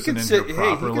He person can in sit. here Hey,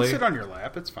 he properly. can sit on your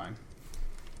lap. It's fine.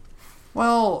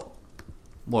 Well,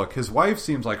 look, his wife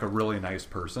seems like a really nice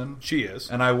person, She is.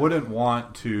 and I wouldn't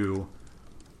want to.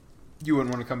 You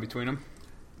wouldn't want to come between them.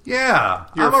 Yeah,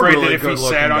 You're I'm afraid a really that if he good-looking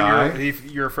sat on guy.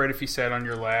 you're afraid if he sat on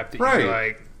your lap that you'd Right. be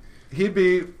like, He'd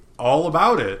be all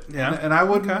about it. Yeah. and I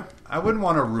wouldn't. Okay. I wouldn't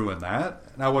want to ruin that,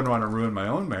 and I wouldn't want to ruin my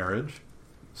own marriage.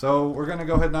 So we're going to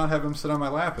go ahead and not have him sit on my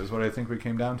lap. Is what I think we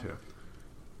came down to.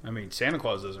 I mean, Santa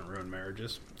Claus doesn't ruin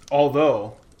marriages.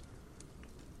 Although,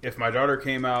 if my daughter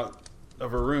came out of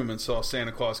her room and saw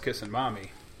Santa Claus kissing mommy,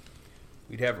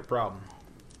 we'd have a problem.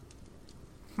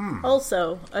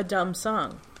 Also, a dumb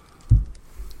song.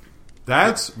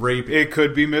 That's rapey. It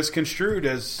could be misconstrued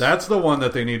as That's the one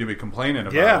that they need to be complaining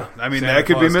about. yeah. I mean, Santa that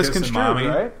could be Claus kissing misconstrued, mommy.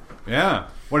 right? Yeah.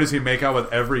 What does he make out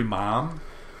with every mom?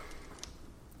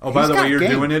 Oh, by He's the way, got you're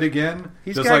game. doing it again?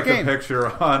 He's Just got like game. the picture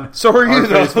on So are our you,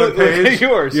 though. Facebook Look at page.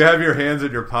 yours. You have your hands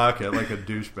in your pocket like a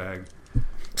douchebag.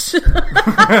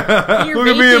 You're Look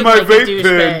at me in vaping my like a vape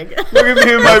pen. douchebag. Look at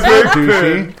me in my vape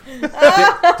pen.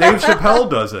 Douchey. Dave Chappelle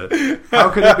does it. How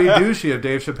could it be douchey if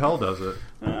Dave Chappelle does it?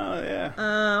 Oh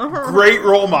yeah. Great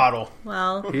role model.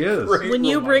 Well, He is. Great. when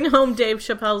you role bring home Dave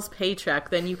Chappelle's paycheck,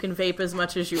 then you can vape as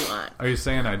much as you want. Are you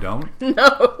saying I don't? No.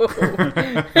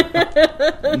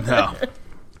 No.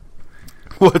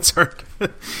 What's our?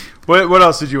 What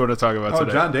else did you want to talk about Oh,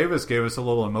 today? John Davis gave us a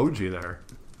little emoji there.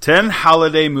 10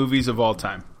 holiday movies of all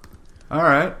time. All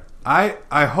right.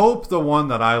 I hope the one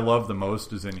that I love the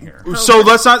most is in here. So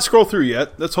let's not scroll through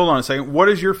yet. Let's hold on a second. What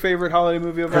is your favorite holiday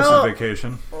movie of all Christmas time?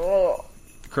 Vacation.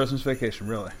 Christmas Vacation,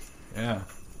 really? Yeah.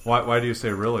 Why do you say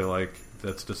really? Like,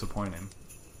 that's disappointing.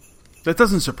 That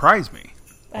doesn't surprise me.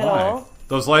 At Why? all?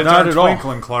 Those lights Not aren't at all.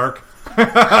 twinkling, Clark.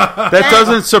 That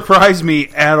doesn't surprise me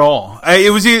at all.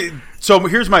 So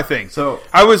here's my thing. So-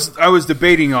 I was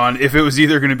debating on if it was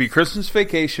either going to be Christmas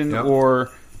Vacation Yep.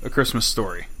 or A Christmas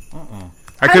Story.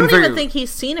 I couldn't don't even figure. think he's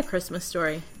seen A Christmas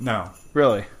Story. No.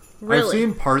 Really, Really? I've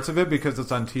seen parts of it because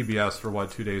it's on TBS for,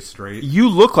 2 days straight. you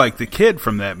look like the kid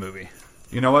from that movie.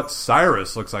 You know what?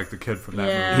 Cyrus looks like the kid from that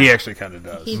Yeah. movie. He actually kind of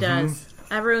does. He does.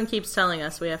 Everyone keeps telling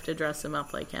us we have to dress him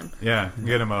up like him. Yeah.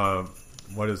 Get him a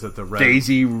what is it? The Red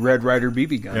Daisy Red Ryder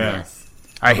BB gun. Yeah. Yes.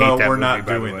 I hate Although that we're movie, not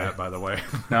by the doing way. that, by the way.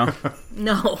 No?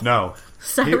 No. No.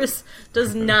 Cyrus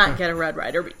does not get a Red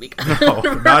Ryder BB gun. No,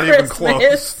 for not even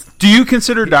Christmas. Do you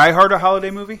consider Die Hard a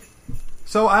holiday movie?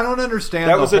 So I don't understand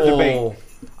That the was a whole... debate.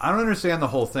 I don't understand the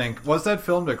whole thing. Was that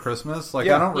filmed at Christmas? Like,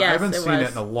 Yeah. I don't. Yes, I haven't it seen was.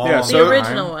 it in a long Yeah, time. The so-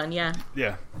 original one, yeah.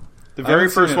 Yeah. The I very haven't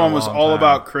seen first it in a one was long all time.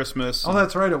 about Christmas. Oh,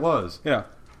 that's right. It was. Yeah.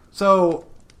 So,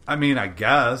 I mean, I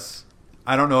guess.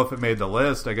 I don't know if it made the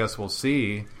list. I guess we'll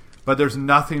see. But there's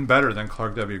nothing better than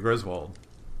Clark W. Griswold.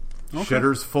 Okay.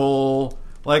 Shitter's Full.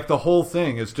 Like, the whole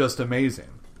thing is just amazing.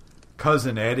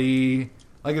 Cousin Eddie.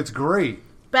 Like, it's great.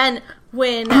 Ben,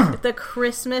 when the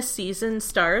Christmas season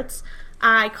starts,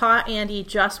 I caught Andy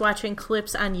just watching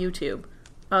clips on YouTube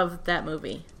of that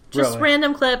movie. Just Really?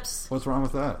 random clips. What's wrong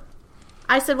with that?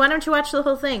 I said, why don't you watch the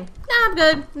whole thing? Nah, I'm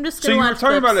good. I'm just So going you to were watch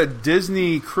talking clips. about a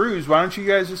Disney cruise. Why don't you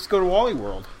guys just go to Wally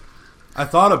World? I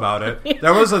thought about it.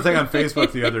 There was a thing on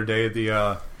Facebook the other day, the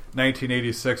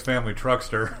 1986 Family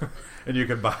Truckster, and you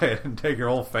could buy it and take your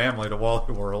whole family to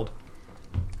Wally World.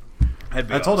 That'd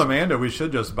be I told awesome. Amanda we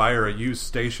should just buy her a used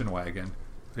station wagon.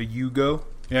 A Yugo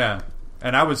Yeah.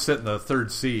 And I would sit in the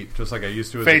third seat, just like I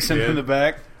used to as facing a kid. in the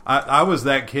back. I was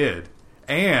that kid.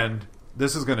 And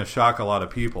this is going to shock a lot of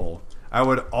people. I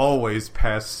would always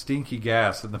pass stinky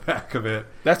gas in the back of it.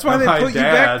 That's why And they my put you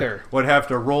dad back there. would have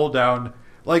to roll down.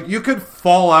 Like, you could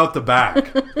fall out the back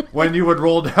when you would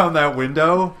roll down that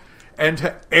window and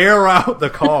to air out the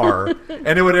car.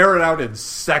 And it would air it out in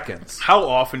seconds. How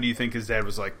often do you think his dad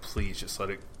was like, "Please, just let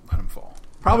him fall"?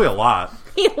 Probably a lot.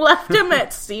 He left him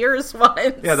at Sears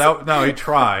once. Yeah, no, he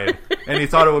tried, and he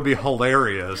thought it would be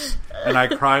hilarious, and I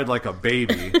cried like a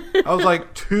baby. I was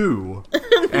like 2,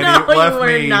 and No, he left you were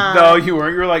me. not. No, you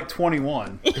weren't. You were like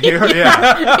 21. Here,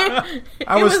 yeah,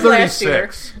 I It was was last year.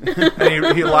 36,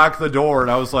 and he locked the door,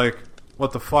 and I was like,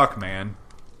 "What the fuck, man?"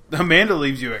 Amanda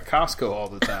leaves you at Costco all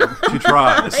the time. She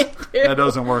tries. I do. That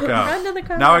doesn't work Run out. to the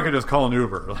car. Now I can just call an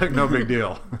Uber, like no big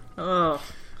deal. Oh.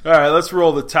 All right, let's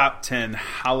roll the top 10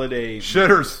 holiday.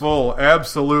 Shitter's Full,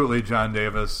 absolutely, John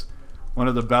Davis. One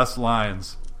of the best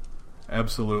lines,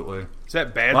 absolutely. Is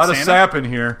that Bad A lot Santa? of sap in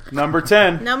here. Number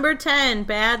 10. Number 10,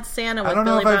 Bad Santa with I don't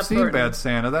know Billy if Bob I've seen Thornton. Bad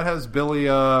Santa. That has Billy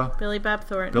Bob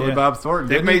Thornton. Yeah. Bob Thornton.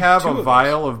 They've Didn't he made have 2 a of those.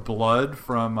 vial of blood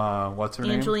from what's her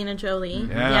name? Angelina Jolie.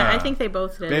 Yeah. I think they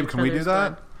both did. Babe, each can we do other's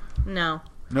that? blood. No.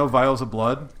 No vials of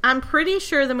blood. I'm pretty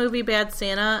sure the movie Bad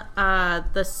Santa,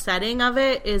 the setting of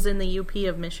it is in the UP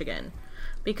of Michigan.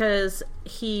 Because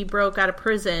he broke out of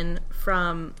prison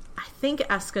from, I think,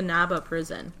 Escanaba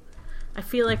prison. I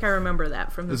feel like I remember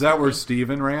that from this Is that where movie.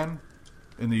 Steven ran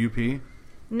in the UP?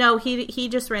 No, he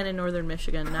just ran in northern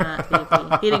Michigan, not the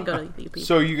UP. He didn't go to the UP.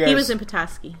 So you guys, He was in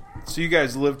Petoskey. so you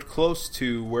guys lived close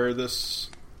to where this.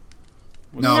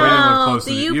 No, we didn't live No, close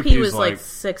the to UP the UP. was Is like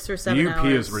 6 or 7 the UP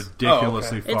hours. is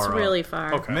ridiculously far. It's up. really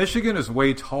far. Okay. Michigan is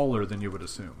way taller than you would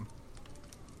assume,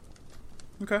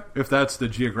 Okay. if that's the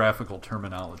geographical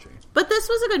terminology. But this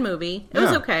was a good movie. It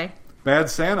was Yeah. okay. Bad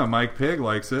Santa, Mike Pig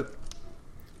likes it.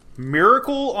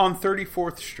 Miracle on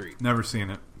 34th Street. Never seen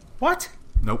it. What?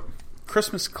 Nope.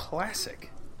 Christmas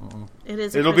classic. It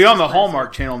is. A It'll be on the Christmas classic.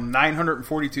 Hallmark Channel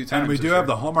 942 times. And we this do year. have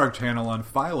the Hallmark Channel on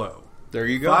Philo. There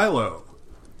you go. Philo.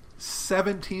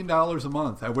 $17 a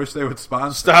month. I wish they would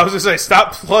sponsor. I was going to say,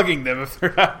 stop plugging them if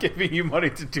they're not giving you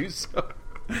money to do so.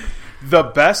 The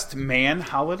Best Man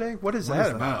Holiday? What is What that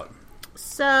is about?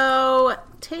 So,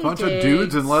 Tay Bunch of Diggs-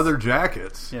 dudes in leather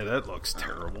jackets. Yeah, that looks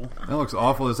terrible. That looks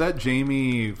awful. Is that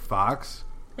Jamie Foxx?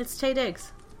 It's Tay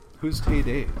Diggs. Who's Tay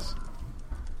Diggs?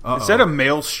 Is that a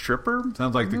male stripper?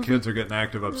 Sounds like the kids are getting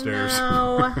active upstairs.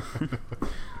 No.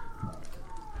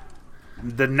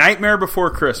 The Nightmare Before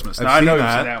Christmas. Now, I I've know seen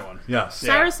you've seen that one. Yes.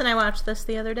 Yeah. Cyrus and I watched this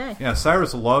the other day. Yeah,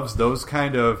 Cyrus loves those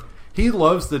kind of... He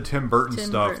loves the Tim Burton Tim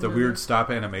stuff, Burton the weird movies. stop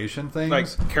animation things.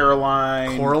 Like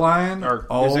Caroline. Coraline? Or,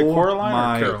 oh is it Coraline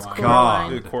my or Caroline?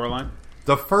 God. Is it Coraline?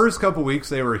 The first couple weeks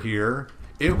they were here,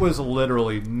 it was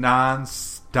literally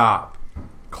non-stop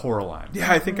Coraline.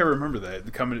 Yeah, I think I remember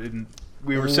that. Coming in,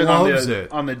 we were sitting Loves it.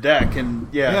 on the deck, and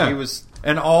yeah, he was.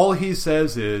 And all he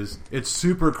says is, it's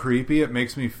super creepy, it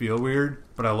makes me feel weird,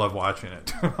 but I love watching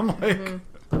it. I'm like...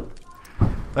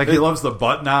 Like, he loves the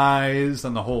button eyes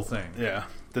and the whole thing. Yeah,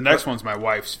 the next one's my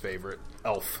wife's favorite,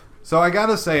 Elf. So I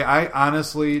gotta say, I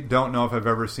honestly don't know if I've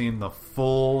ever seen the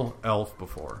full Elf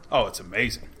before. Oh, it's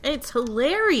amazing. It's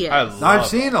hilarious. I love I've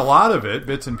seen a lot of it,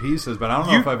 bits and pieces, but I don't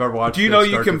know if I've ever watched it. Do you know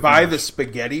you start can to buy the finish.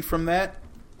 spaghetti from that?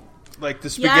 Like the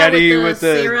yeah, spaghetti with the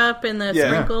the syrup and the Yeah.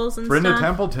 sprinkles and Brenda stuff.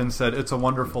 Templeton said it's a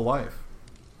wonderful life.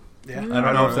 Yeah, I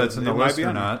don't know if that's in the It might list be or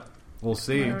on there. not. We'll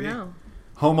see. I don't know.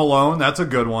 Home Alone, that's a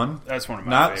good one. That's one of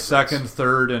my Not favorites. second,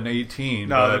 third, and 18.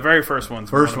 No, but the very first one's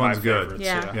first one of one's my good. favorites,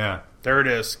 Yeah. Yeah. There it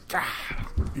is.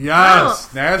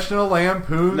 Yes! National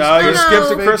Lampoon's No, you no. skipped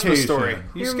the Vacation. Christmas Story. You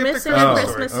You're skipped missing the a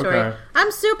Christmas Christmas Story. story. Okay.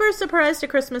 I'm super surprised a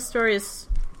Christmas Story is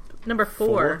number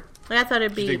 4. I thought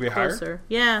it'd You be think it'd be higher? closer.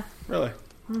 Yeah. Really?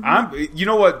 You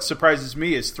know what surprises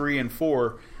me is 3 and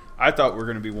 4. I thought were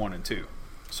going to be 1 and 2.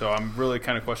 So I'm really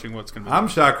kind of questioning what's going to be. I'm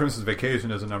shocked Christmas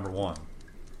Vacation isn't number 1.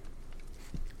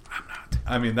 I'm not.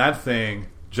 I mean, that thing,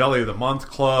 Jelly of the Month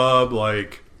Club,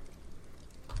 like,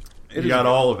 It you is got good.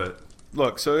 all of it.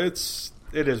 Look, so it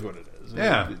is what it is.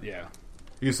 Yeah. Yeah.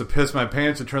 Used to piss my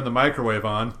pants and turn the microwave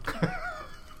on.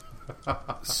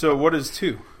 So what is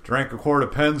 2? Drank a quart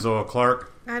of Pennzoil,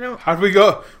 Clark. I don't. How did we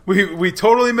go? We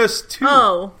totally missed 2.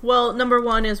 Oh, well, number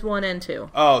 1 is 1 and 2.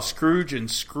 Oh, Scrooge and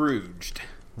Scrooged.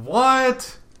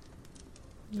 What?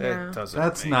 That Yeah. doesn't.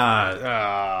 That's make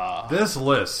not. This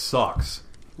list sucks.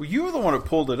 Well, you were the one who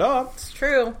pulled it up. It's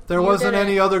true. There You wasn't did it.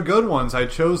 any other good ones. I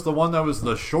chose the one that was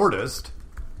the shortest.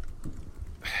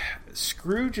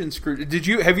 Scrooge and Scrooge.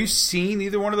 Have you seen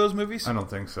either one of those movies? I don't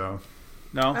think so.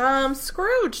 No,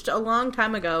 Scrooged a long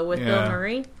time ago with Bill Yeah.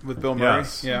 Murray. with Bill Murray.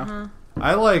 Yes. Yeah.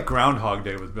 I like Groundhog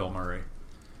Day with Bill Murray.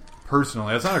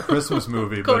 Personally, it's not a Christmas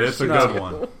movie, but course it's a you good do.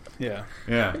 one. Yeah.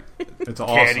 Yeah, it's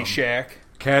awesome. Caddyshack.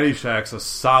 Caddyshack's a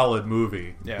solid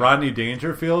movie. Yeah. Rodney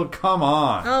Dangerfield, come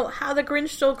on. Oh, How the Grinch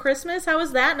Stole Christmas? How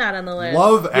is that not on the list?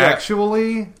 Love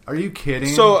Actually? Are you kidding?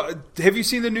 So, have you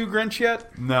seen the new Grinch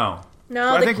yet? No.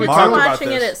 No, I the think we kids talked are about watching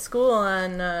it this. at school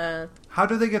on. How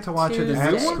do they get to watch it at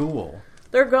Tuesday. school?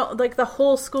 They're like the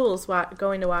whole school's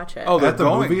going to watch it. Oh, they're At the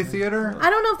going. movie theater? I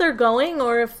don't know if they're going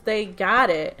or if they got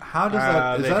it. How does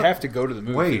that? Is They that have to go to the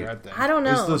movie Wait. theater, I think. I don't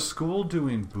know. Is the school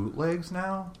doing bootlegs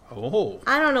now? Oh.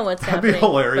 I don't know what's That'd happening. be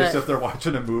hilarious but- if they're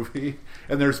watching a movie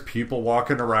and there's people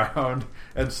walking around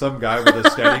and some guy with a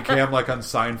steady cam like on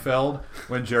Seinfeld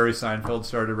when Jerry Seinfeld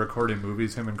started recording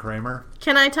movies, him and Kramer.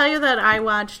 Can I tell you that I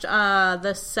watched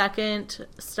the second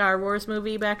Star Wars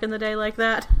movie back in the day like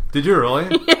that? Did you really?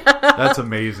 Yeah. That's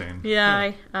amazing.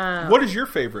 Yeah. What is your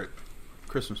favorite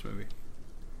Christmas movie?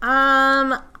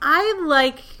 I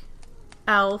like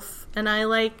Elf and I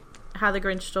like How the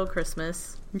Grinch Stole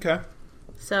Christmas. Okay.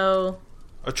 So,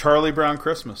 A Charlie Brown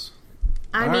Christmas.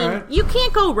 I All mean, right. you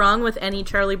can't go wrong with any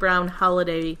Charlie Brown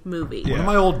holiday movie. Yeah. One of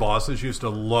my old bosses used to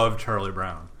love Charlie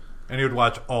Brown. And he would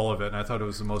watch all of it, and I thought it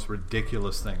was the most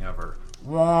ridiculous thing ever.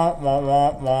 Wah, wah,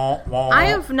 wah, wah, wah. I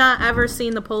have not ever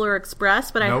seen the Polar Express,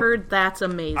 but I Nope. heard that's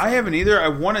amazing. I haven't either. I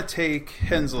want to take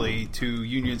Hensley to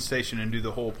Union Station and do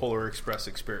the whole Polar Express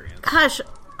experience. Gosh,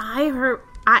 I heard.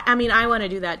 I mean, I want to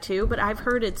do that too, but I've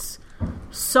heard it's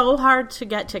so hard to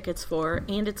get tickets for,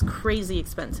 and it's crazy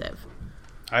expensive.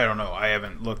 I don't know. I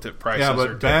haven't looked at prices Yeah, but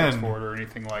or tickets Ben for it or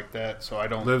anything like that, so I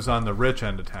don't. lives on the rich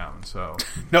end of town, so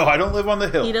No, I don't live on the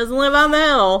hill. He doesn't live on the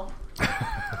hill.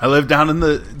 I live down in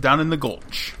the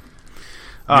gulch.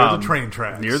 near the train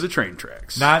tracks. Near the train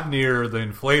tracks. Not near the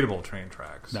inflatable train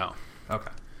tracks. No.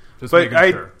 Okay. Just But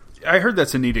making sure. I heard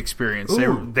that's a neat experience.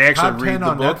 Ooh, They top actually read 10 the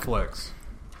on book. Netflix.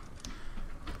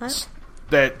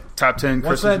 That top 10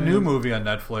 What's Christmas that new movie on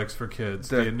Netflix for kids?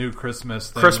 The The new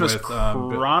Christmas thing Christmas with,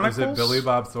 Chronicles? Is it Billy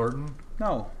Bob Thornton?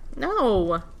 No,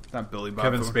 No. not Billy Bob.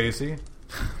 Kevin Thornton. Spacey?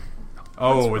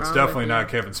 Oh, it's wrong definitely with not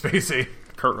you? Kevin Spacey.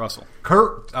 Kurt Russell.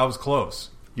 Kurt, I was close.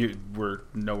 You were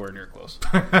nowhere near close.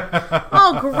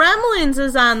 Oh, Gremlins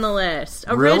is on the list.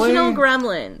 Really? Original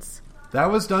Gremlins. That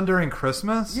was done during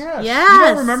Christmas? Yes. Yes. You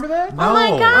don't remember that? Oh my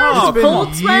No. gosh! It's been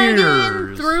Volkswagen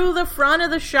years. through the front of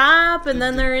the shop, and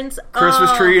then they're in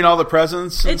Christmas tree and all the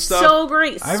presents and It's stuff. so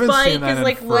great. I haven't Spike seen that is in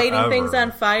like lighting forever. things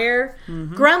on fire.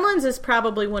 Mm-hmm. Gremlins is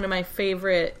probably one of my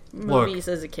favorite movies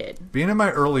as a kid. Being in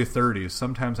my early 30s,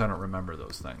 sometimes I don't remember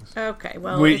those things. Okay,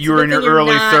 well, Wait, it's you a were good in your thing you're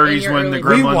early not 30s in your when the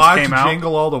early Gremlins We watched came out?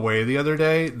 Jingle All the Way the other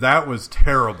day. That was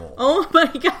terrible. Oh my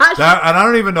gosh! That, and I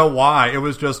don't even know why. It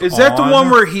was just Is that the on. one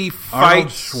where he Arnold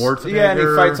fights Schwarzenegger? Yeah, and he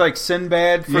fights like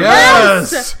Sinbad for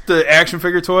Yes! the action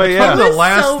figure toy. That was Yeah. the was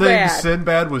last so thing bad.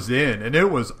 Sinbad was in, and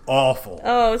it was awful.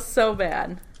 Oh, so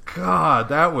bad. God,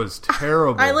 that was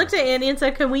terrible. I looked at Andy and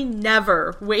said, "Can we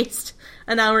never waste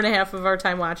an hour and a half of our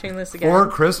time watching this again?" 4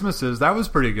 Christmases. That was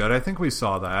pretty good. I think we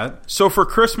saw that. So for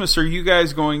Christmas, are you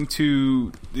guys going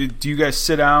to? Do you guys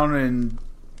sit down and?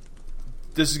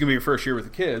 This is going to be your first year with the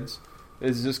kids.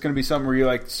 Is this going to be something where you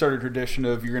like start a tradition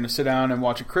of you're going to sit down and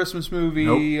watch a Christmas movie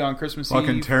Nope. on Christmas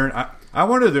Fucking Eve? tearing. I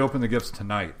wanted to open the gifts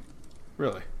tonight.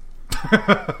 Really?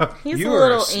 He's You a are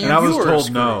little a- antsy. And I was You were a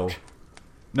told no. Scrooge.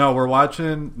 No, we're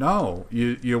watching. No,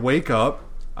 you wake up.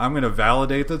 I'm going to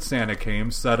validate that Santa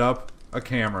came, set up a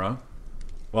camera.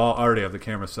 Well, I already have the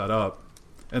camera set up.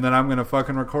 and then I'm going to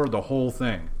fucking record the whole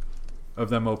thing of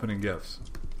them opening gifts.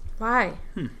 Why?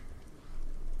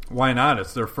 Why not?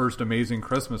 It's their first amazing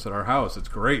Christmas at our house. It's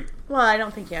great. Well, I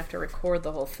don't think you have to record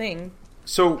the whole thing.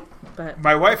 So, But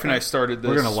my wife and I started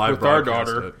We're this going to live with our broadcast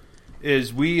daughter. it.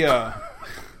 Is we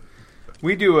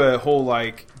do a whole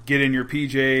like get in your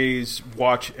PJs,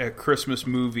 watch a Christmas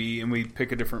movie, and we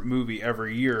pick a different movie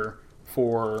every year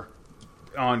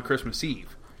on Christmas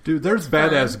Eve. Dude, there's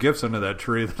badass gifts under that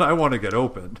tree that I want to get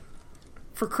opened.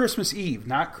 For Christmas Eve,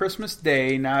 not Christmas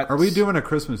Day, not... Are we doing a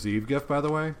Christmas Eve gift, by the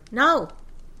way? no.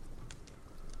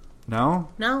 No?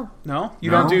 No. No?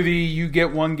 You No? don't do the you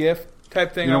get one gift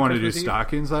type thing You don't on want to do Christmas Eve?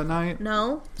 stockings that night?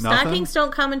 No. Nothing? Stockings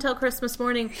don't come until Christmas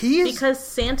morning He is- because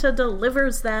Santa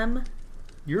delivers them.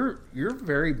 You're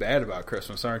very bad about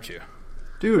Christmas, aren't you?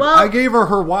 Dude, Well- I gave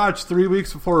her watch 3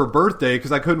 weeks before her birthday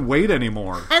because I couldn't wait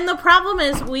anymore. And the problem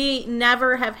is we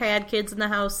never have had kids in the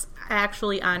house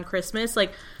actually on Christmas.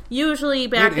 Like, usually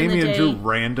We had back in Amy the and day... Drew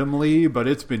randomly, but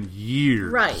it's been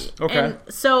years. Right. Okay.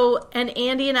 And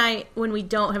Andy and I, when we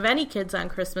don't have any kids on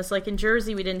Christmas, like in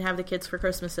Jersey, we didn't have the kids for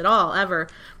Christmas at all, ever.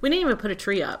 We didn't even put a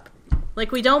tree up.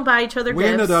 Like, we don't buy each other We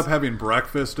gifts. ended up having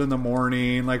breakfast in the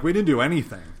morning. Like, we didn't do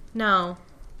anything. No.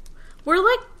 We're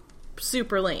like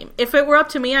super lame. If it were up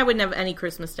to me, I wouldn't have any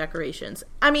Christmas decorations.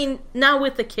 I mean, now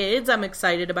with the kids, I'm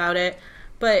excited about it,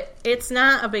 but it's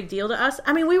not a big deal to us.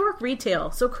 I mean, we work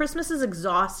retail, so Christmas is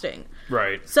exhausting.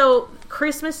 Right. So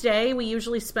Christmas Day, we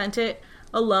usually spent it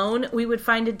alone. We would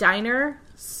find a diner.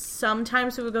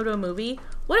 Sometimes we would go to a movie.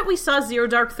 What if we saw Zero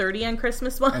Dark 30 on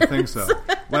Christmas once? I think so.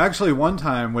 Well, actually, one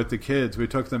time with the kids, we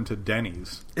took them to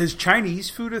Denny's. Is Chinese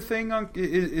food a thing on...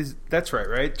 Is that's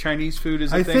right? Chinese food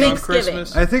is a I thing think- on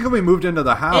Christmas? I think when we moved into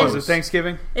the house... Oh, is it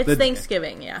Thanksgiving? It's The-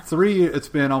 Thanksgiving, yeah. It's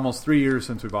been almost 3 years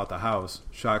since we bought the house,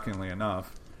 shockingly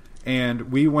enough.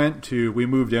 And we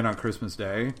moved in on Christmas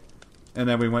Day, and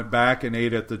then we went back and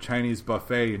ate at the Chinese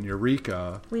buffet in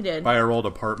Eureka. We did. By our old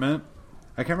apartment.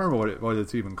 I can't remember what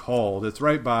it's even called. It's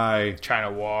right by China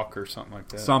Walk or something like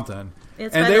that. something.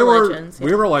 It's and by they the were Legends,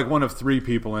 we yeah. were like one of 3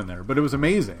 people in there, but it was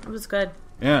amazing. It was good.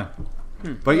 Yeah.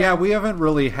 But yeah, we've never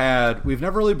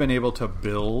really been able to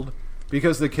build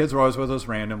because the kids were always with us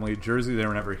randomly. Jersey, they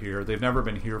were never here. They've never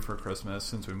been here for Christmas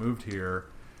since we moved here.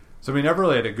 So we never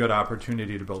really had a good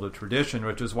opportunity to build a tradition,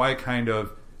 which is why kind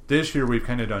of this year we've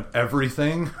kind of done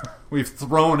everything. We've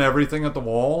thrown everything at the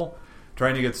wall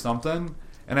trying to get something.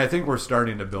 And I think we're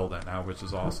starting to build that now, which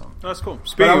is awesome. That's cool.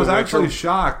 But I was of which, actually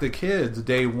shocked. The kids,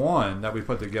 day one that we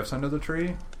put the gifts under the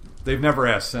tree, they've never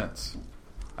asked since.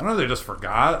 I don't know if they just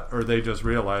forgot or they just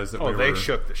realized that we they were...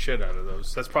 shook the shit out of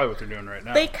those. That's probably what they're doing right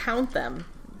now. They count them.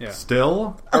 yeah.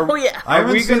 Still? Oh, yeah. I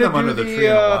haven't we seen gonna them under do the the, tree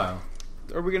in a while.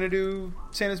 Are we going to do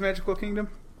Santa's Magical Kingdom?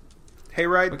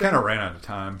 Hayride We thing? kind of ran out of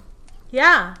time.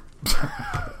 Yeah.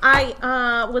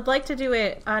 I would like to do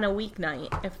it on a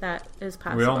weeknight, if that is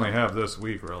possible. We only have this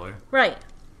week, really. Right.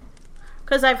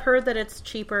 Because I've heard that it's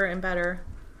cheaper and better.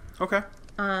 Okay.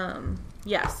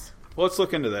 Yes. Well, let's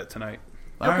look into that tonight.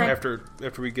 Okay. After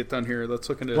we get done here, let's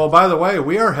look into Well, by the way,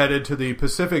 we are headed to the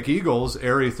Pacific Eagles,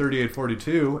 Area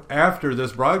 3842, after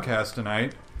this broadcast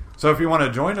tonight. So if you want to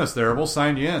join us there, we'll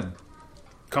sign you in.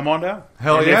 Come on down.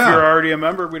 Hell and yeah. if you're already a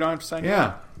member, we don't have to sign you Yeah.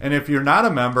 up. And if you're not a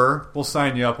member, we'll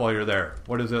sign you up while you're there.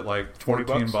 What is it, like 20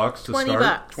 14 bucks to 20 start?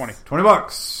 bucks. 20. 20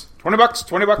 bucks. 20 bucks.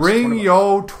 20 bucks. Bring 20 bucks.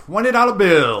 your $20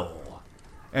 bill.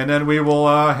 And then we will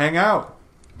hang out.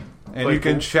 And Play you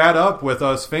can pool. chat up with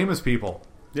us famous people.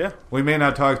 Yeah. We may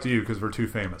not talk to you because we're too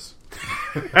famous.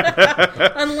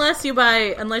 Unless you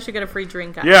get a free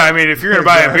drink out. Yeah, I mean, if you're going to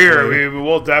buy a Exactly. beer, we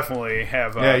will definitely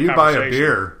have Yeah, you buy a conversation.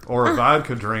 beer or a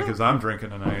vodka drink as I'm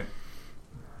drinking tonight.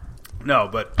 No,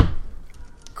 but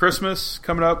Christmas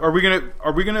coming up. Are we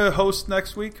gonna host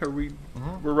next week?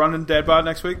 We're running Dad Bod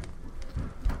next week?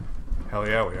 Hell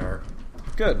yeah, we are.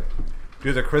 Good.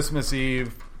 Do the Christmas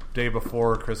Eve, day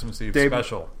before Christmas Eve Day-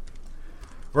 special.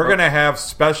 We're going to have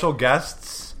special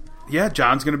guests. Yeah,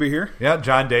 John's gonna be here. Yeah,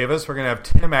 John Davis. We're going to have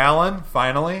Tim Allen,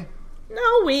 finally.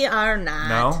 No, we are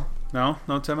not.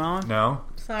 No, Tim Allen. No.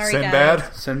 Sorry, Sinbad.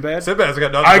 guys. Sinbad. Sinbad's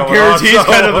got nothing I going guarantee on, he's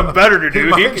got so nothing better to do. He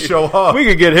might could show up. We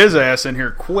could get his ass in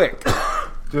here quick.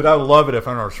 Dude, I would love it if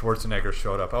Arnold Schwarzenegger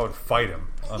showed up. I would fight him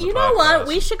on the You know what? podcast.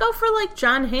 We should go for like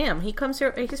John Hamm. He comes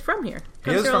here. He's from here. He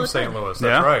Comes is here all from the St. time. Louis.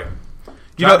 That's Yeah. right.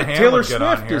 You John know, Hamm Taylor would get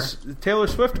on Taylor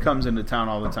Swift comes into town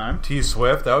all the time. T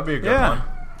Swift, that would be a good Yeah. one.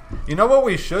 You know what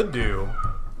we should do?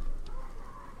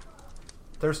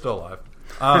 They're still alive.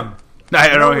 I You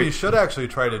know don't what we should actually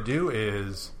try to do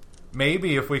is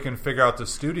maybe if we can figure out the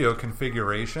studio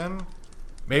configuration,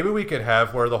 maybe we could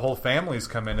have where the whole families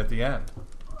come in at the end.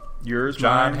 Yours,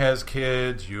 John mine. has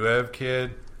kids, you have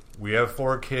kid. We have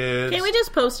 4 kids. Can we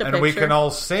just post a and picture? we can all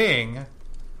sing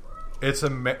It's a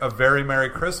Very Merry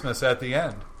Christmas at the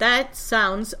end. That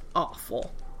sounds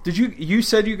awful. Did you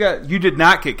said you did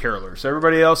not get carolers.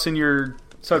 Everybody else in your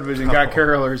subdivision got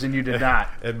carolers and you did not.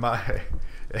 In my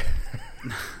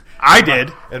I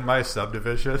did. In my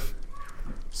subdivision,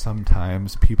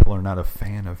 sometimes people are not a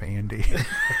fan of Andy.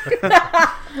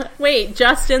 Wait,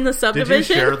 just in the Did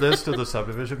subdivision? you share this to the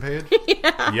subdivision page?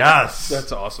 Yeah. Yes.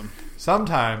 That's awesome.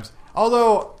 Sometimes.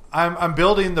 Although I'm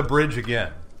building the bridge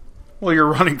again. Well, you're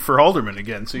running for alderman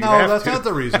again, so you No, have that's to. not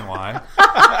the reason why.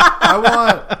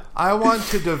 I want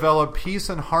to develop peace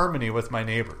and harmony with my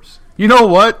neighbors. You know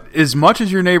what? As much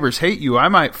as your neighbors hate you, I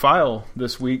might file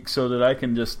this week so that I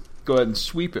can just go ahead and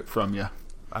sweep it from you.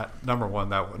 Number one,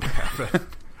 that wouldn't happen.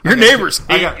 Your neighbors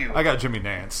hate you. I got Jimmy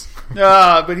Nance.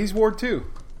 But he's Ward 2.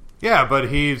 Yeah, but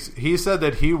he said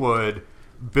that he would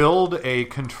build a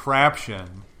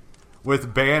contraption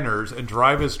with banners and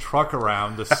drive his truck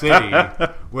around the city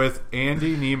with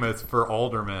Andy Nemeth for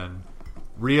alderman,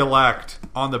 re-elect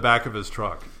on the back of his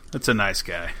truck. That's a nice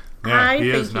guy. Yeah, I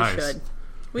he think is nice. you should.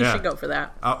 We Yeah. should go for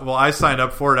that. Well, I signed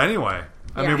up for it anyway.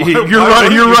 I Yeah. mean, You're wouldn't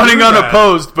running you do that?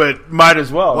 unopposed, but might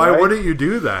as well. Why right? wouldn't you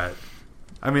do that?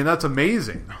 I mean, that's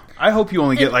amazing. I hope you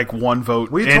only get like one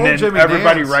vote, We and told then Jimmy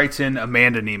everybody Nance. writes in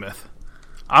Amanda Nemeth.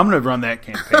 I'm going to run that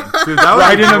campaign. Dude, that would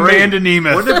Write be in great. Amanda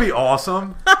Nemeth. Wouldn't it be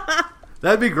awesome?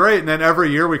 That'd be great. And then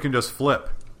every year we can just flip.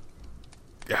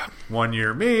 Yeah. 1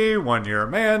 year me, 1 year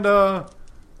Amanda.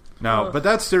 No, but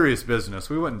that's serious business.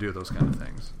 We wouldn't do those kind of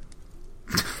things.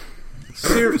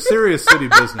 Serious city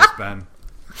business, Ben.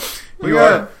 We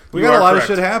got a lot of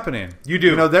shit happening. You do.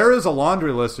 You know, there is a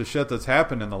laundry list of shit that's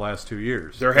happened in the last 2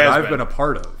 years. There that has I've been. been a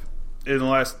part of. In the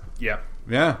last, yeah.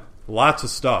 Yeah, lots of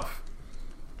stuff.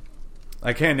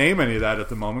 I can't name any of that at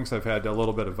the moment because I've had a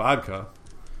little bit of vodka.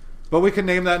 But we can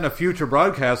name that in a future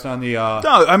broadcast on the No,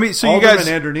 I mean, so Alderman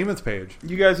Andrew Nemeth page.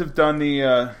 you guys have done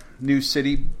the new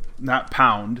city, not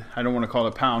pound. I don't want to call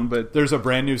it pound, but There's a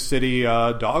brand new city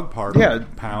dog park. Yeah.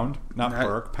 Pound, not That-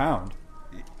 park, pound.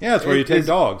 Yeah, it's where you take is-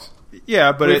 dogs.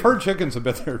 yeah, but We've heard chickens have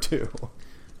been there too.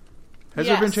 has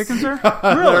there been Yes. chickens there?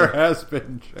 There Really? has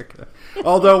been chicken.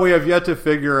 Although we have yet to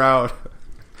figure out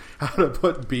how to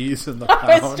put bees in the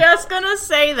I was pound. just going to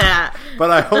say that.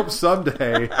 But I hope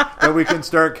someday that we can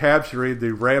start capturing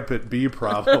the rampant bee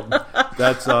problem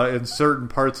that's in certain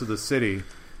parts of the city.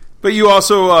 But you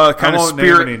also I kind of won't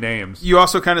name any names. You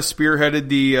also kind of spearheaded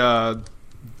the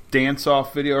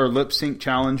dance-off video or lip-sync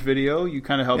challenge video. You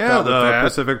kind of helped Yeah, out with the that.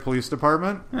 Pacific Police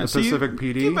Department, Yeah, the so Pacific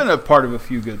PD. You've been a part of a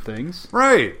few good things.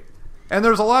 Right. And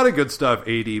there's a lot of good stuff.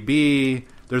 ADB.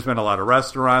 There's been a lot of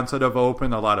restaurants that have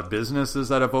opened, a lot of businesses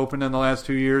that have opened in the last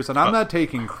 2 years. And I'm not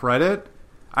taking credit.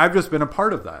 I've just been a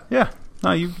part of that. Yeah.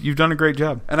 No, you've done a great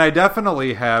job. And I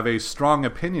definitely have a strong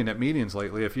opinion at meetings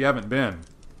lately. If you haven't been,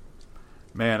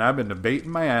 man, I've been debating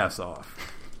my ass off.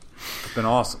 It's been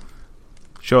awesome.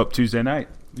 Show up Tuesday night.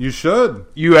 You should.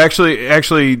 You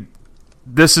actually,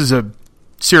 this is a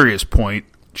serious point.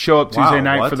 Show up Tuesday Wow,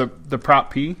 night what? for the Prop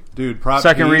P. Dude, Prop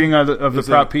Second P reading of the is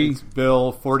Prop P. It's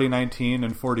Bill 4019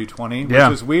 and 4020, Yeah.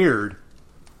 which is weird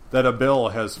that a bill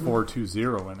has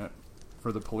 420 in it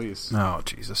for the police. Oh,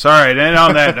 Jesus. All right, and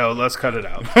on that note, let's cut it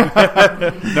out.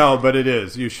 No, but it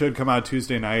is. You should come out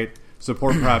Tuesday night,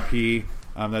 support Prop P.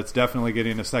 That's definitely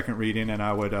getting a second reading, and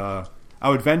I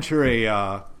would venture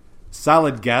a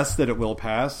solid guess that it will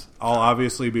pass. I'll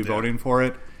obviously be voting for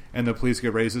it, and the police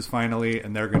get raises finally,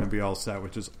 and they're going to be all set,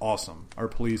 which is awesome. Our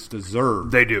police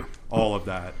deserve They do. all of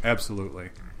that, absolutely.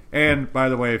 And by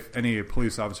the way, if any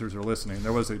police officers are listening,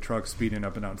 there was a truck speeding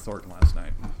up and down Thornton last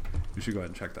night. You should go ahead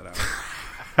and check that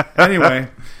out. Anyway,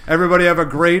 everybody have a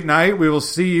great night. We will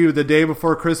see you the day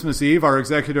before Christmas Eve. Our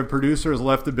executive producer has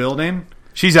left the building.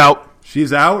 She's out,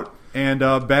 She's out. And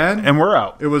Ben, and we're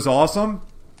out. it was awesome.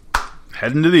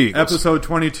 Heading to the Eagles. Episode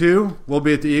 22. We'll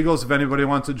be at the Eagles if anybody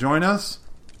wants to join us.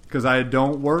 Because I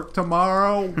don't work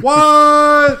tomorrow.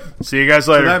 What? See you guys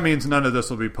So later. that means none of this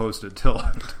will be posted till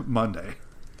Monday.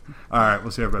 All right,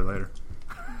 we'll see everybody later.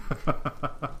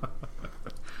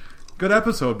 Good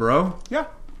episode, bro. Yeah.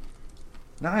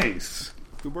 Nice.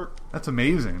 Good work. That's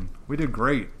amazing. We did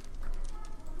great.